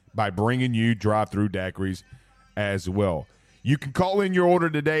by bringing you drive-thru daiquiris as well. You can call in your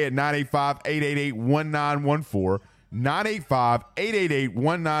order today at 985-888-1914,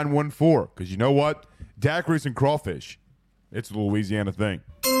 985-888-1914, because you know what? Daiquiris and crawfish, it's a Louisiana thing.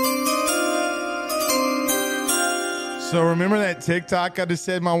 So remember that TikTok I just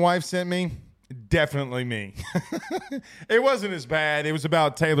said my wife sent me? Definitely me. It wasn't as bad. It was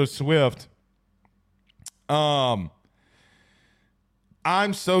about Taylor Swift. I'm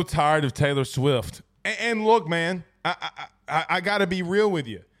so tired of Taylor Swift. And look, man, I got to be real with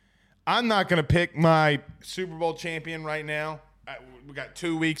you. I'm not going to pick my Super Bowl champion right now. We got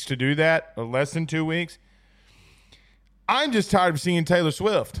 2 weeks to do that, or less than 2 weeks. I'm just tired of seeing Taylor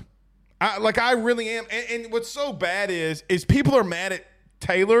Swift. I really am. And what's so bad is people are mad at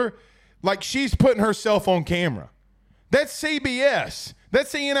Taylor like she's putting herself on camera. That's CBS.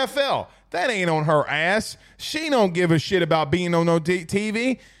 That's the NFL. That ain't on her ass. She don't give a shit about being on no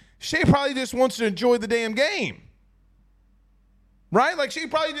TV. She probably just wants to enjoy the damn game. Right? Like, she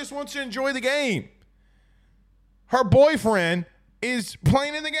probably just wants to enjoy the game. Her boyfriend is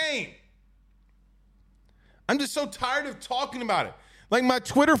playing in the game. I'm just so tired of talking about it. Like my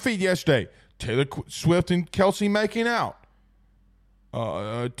Twitter feed yesterday, Taylor Swift and Kelsey making out.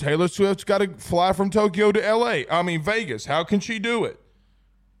 Taylor Swift's got to fly from Tokyo to Vegas. How can she do it?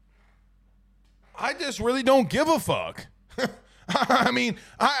 I just really don't give a fuck.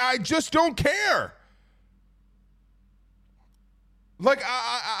 I just don't care. Like,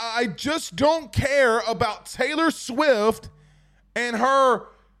 I just don't care about Taylor Swift and her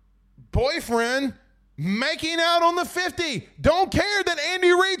boyfriend making out on the 50. Don't care that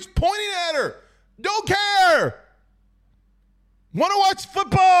Andy Reid's pointing at her. Don't care. Want to watch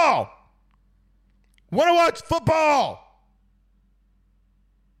football.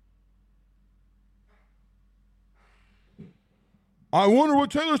 I wonder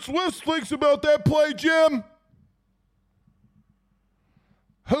what Taylor Swift thinks about that play, Jim.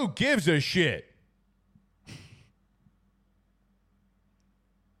 Who gives a shit?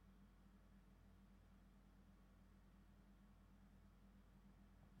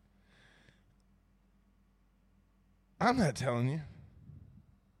 I'm not telling you.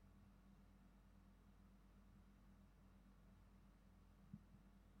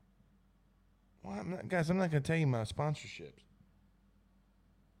 Well, I'm not going to tell you my sponsorships.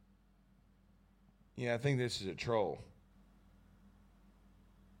 Yeah, I think this is a troll.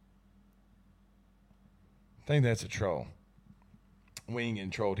 I think that's a troll. We ain't getting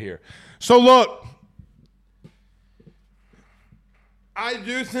trolled here. So, look. I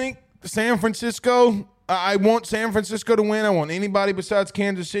do think San Francisco, I want San Francisco to win. I want anybody besides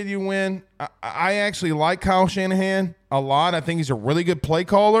Kansas City to win. I actually like Kyle Shanahan a lot. I think he's a really good play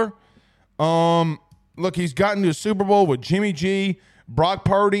caller. Look, he's gotten to a Super Bowl with Jimmy G, Brock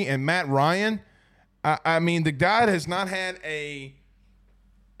Purdy, and Matt Ryan. The guy has not had a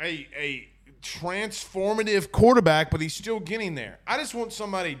a transformative quarterback, but he's still getting there. I just want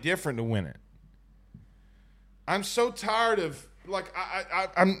somebody different to win it. I'm so tired of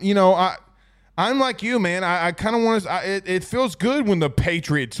I'm like you, man. I kind of want to. It feels good when the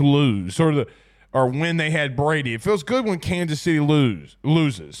Patriots lose, or when they had Brady. It feels good when Kansas City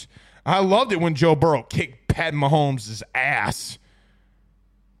loses. I loved it when Joe Burrow kicked Pat Mahomes' ass.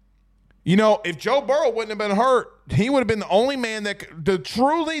 If Joe Burrow wouldn't have been hurt, he would have been the only man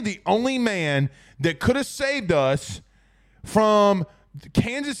truly the only man that could have saved us from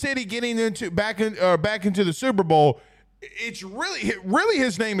Kansas City getting back into the Super Bowl. It's really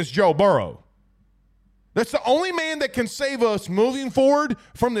his name is Joe Burrow. That's the only man that can save us moving forward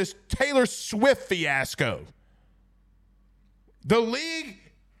from this Taylor Swift fiasco. The league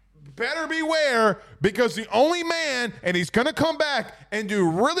better beware, because the only man, and he's going to come back and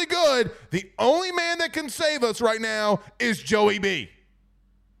do really good, the only man that can save us right now is Joey B.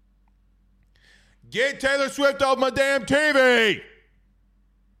 Get Taylor Swift off my damn TV.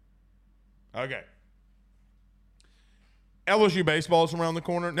 Okay. LSU baseball is around the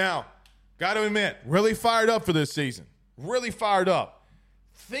corner. Now, got to admit, really fired up for this season. Really fired up.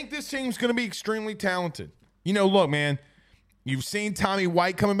 Think this team's going to be extremely talented. Look, man, you've seen Tommy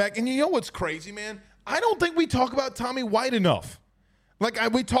White coming back. And you know what's crazy, man? I don't think we talk about Tommy White enough.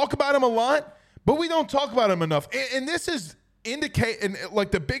 We talk about him a lot, but we don't talk about him enough. And this is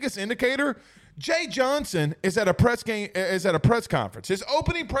the biggest indicator. Jay Johnson is at a press conference, his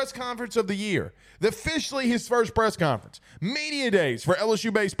opening press conference of the year, officially his first press conference, media days for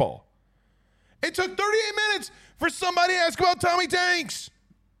LSU baseball. It took 38 minutes for somebody to ask about Tommy Tanks.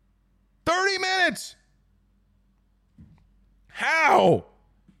 30 minutes. How?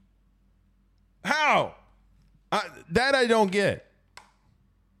 That I don't get.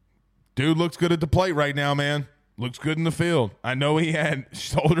 Dude looks good at the plate right now, man. Looks good in the field. I know he had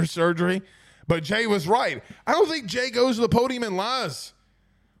shoulder surgery, but Jay was right. I don't think Jay goes to the podium and lies.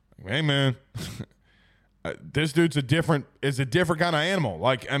 Hey, man, this dude's a different kind of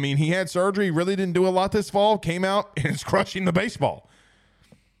animal. He had surgery, really didn't do a lot this fall, came out and is crushing the baseball.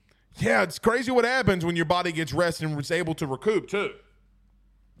 Yeah, it's crazy what happens when your body gets rest and is able to recoup too.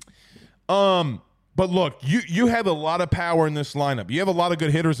 But look, you have a lot of power in this lineup. You have a lot of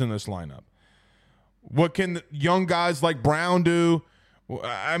good hitters in this lineup. What can young guys like Brown do?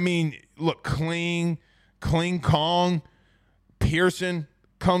 Look, Kling Kong, Pearson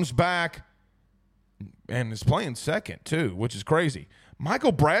comes back and is playing second too, which is crazy.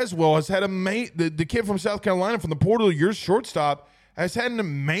 Michael Braswell has had the kid from South Carolina from the portal, your shortstop, has had an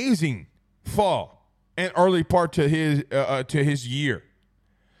amazing fall and early part to his year.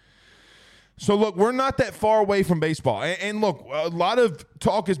 So, look, we're not that far away from baseball. And look, a lot of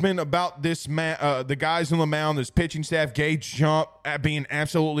talk has been about this the guys on the mound, this pitching staff, Gage Jump being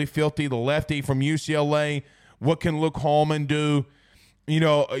absolutely filthy, the lefty from UCLA. What can Luke Hallman do?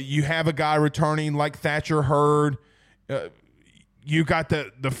 You have a guy returning like Thatcher Hurd. You got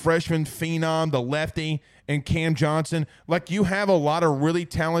the freshman phenom, the lefty, and Cam Johnson. You have a lot of really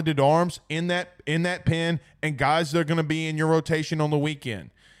talented arms in that pen and guys that are going to be in your rotation on the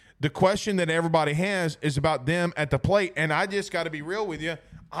weekend. The question that everybody has is about them at the plate, and I just got to be real with you.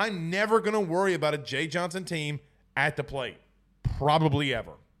 I'm never going to worry about a Jay Johnson team at the plate, probably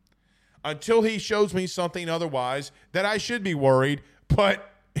ever, until he shows me something otherwise that I should be worried,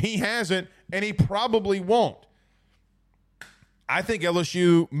 but he hasn't, and he probably won't. I think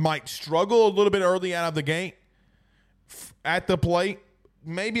LSU might struggle a little bit early out of the gate at the plate,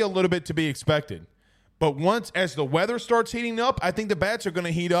 maybe a little bit to be expected. But as the weather starts heating up, I think the bats are going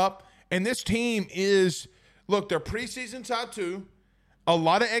to heat up. And this team is, look, they're preseason top 2, a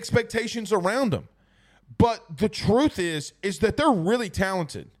lot of expectations around them. But the truth is that they're really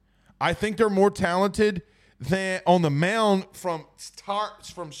talented. I think they're more talented than on the mound from start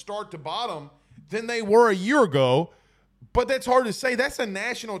to bottom than they were a year ago. But that's hard to say. That's a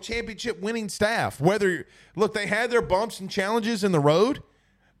national championship winning staff. Look, they had their bumps and challenges in the road,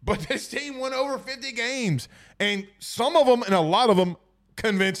 but this team won over 50 games, and some of them and a lot of them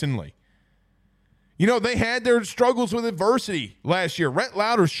convincingly. They had their struggles with adversity last year. Rhett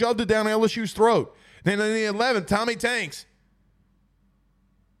Lauder shoved it down LSU's throat. Then in the 11th, Tommy Tanks.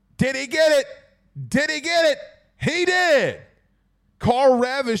 Did he get it? He did. Carl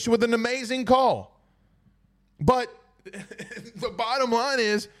Ravish with an amazing call. But the bottom line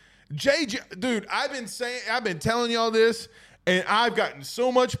is, dude, I've been telling y'all this, and I've gotten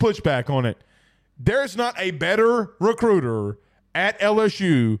so much pushback on it. There's not a better recruiter at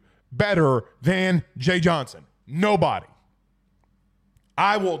LSU better than Jay Johnson. Nobody.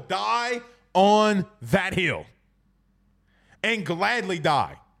 I will die on that hill and gladly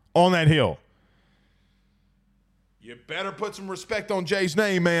die. on that hill. You better put some respect on Jay's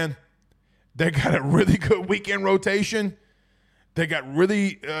name, man. They got a really good weekend rotation. They got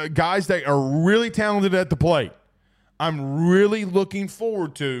really guys that are really talented at the plate. I'm really looking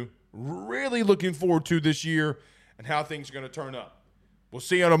forward to this year and how things are going to turn up. We'll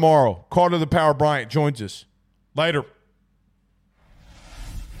see you tomorrow. Carter the Power Bryant joins us. Later.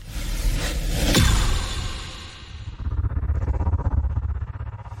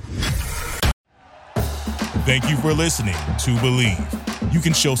 Thank you for listening to Believe. You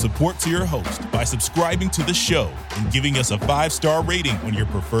can show support to your host by subscribing to the show and giving us a 5-star rating on your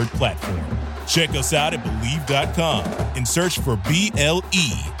preferred platform. Check us out at Believe.com and search for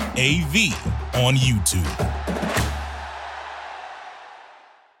BLEAV on YouTube.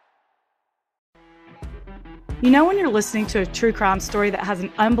 You know when you're listening to a true crime story that has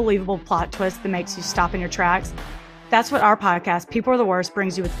an unbelievable plot twist that makes you stop in your tracks? That's what our podcast, People Are the Worst,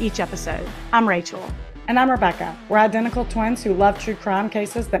 brings you with each episode. I'm Rachel. And I'm Rebecca. We're identical twins who love true crime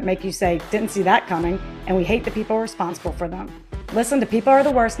cases that make you say, didn't see that coming, and we hate the people responsible for them. Listen to People Are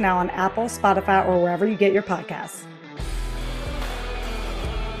the Worst now on Apple, Spotify, or wherever you get your podcasts.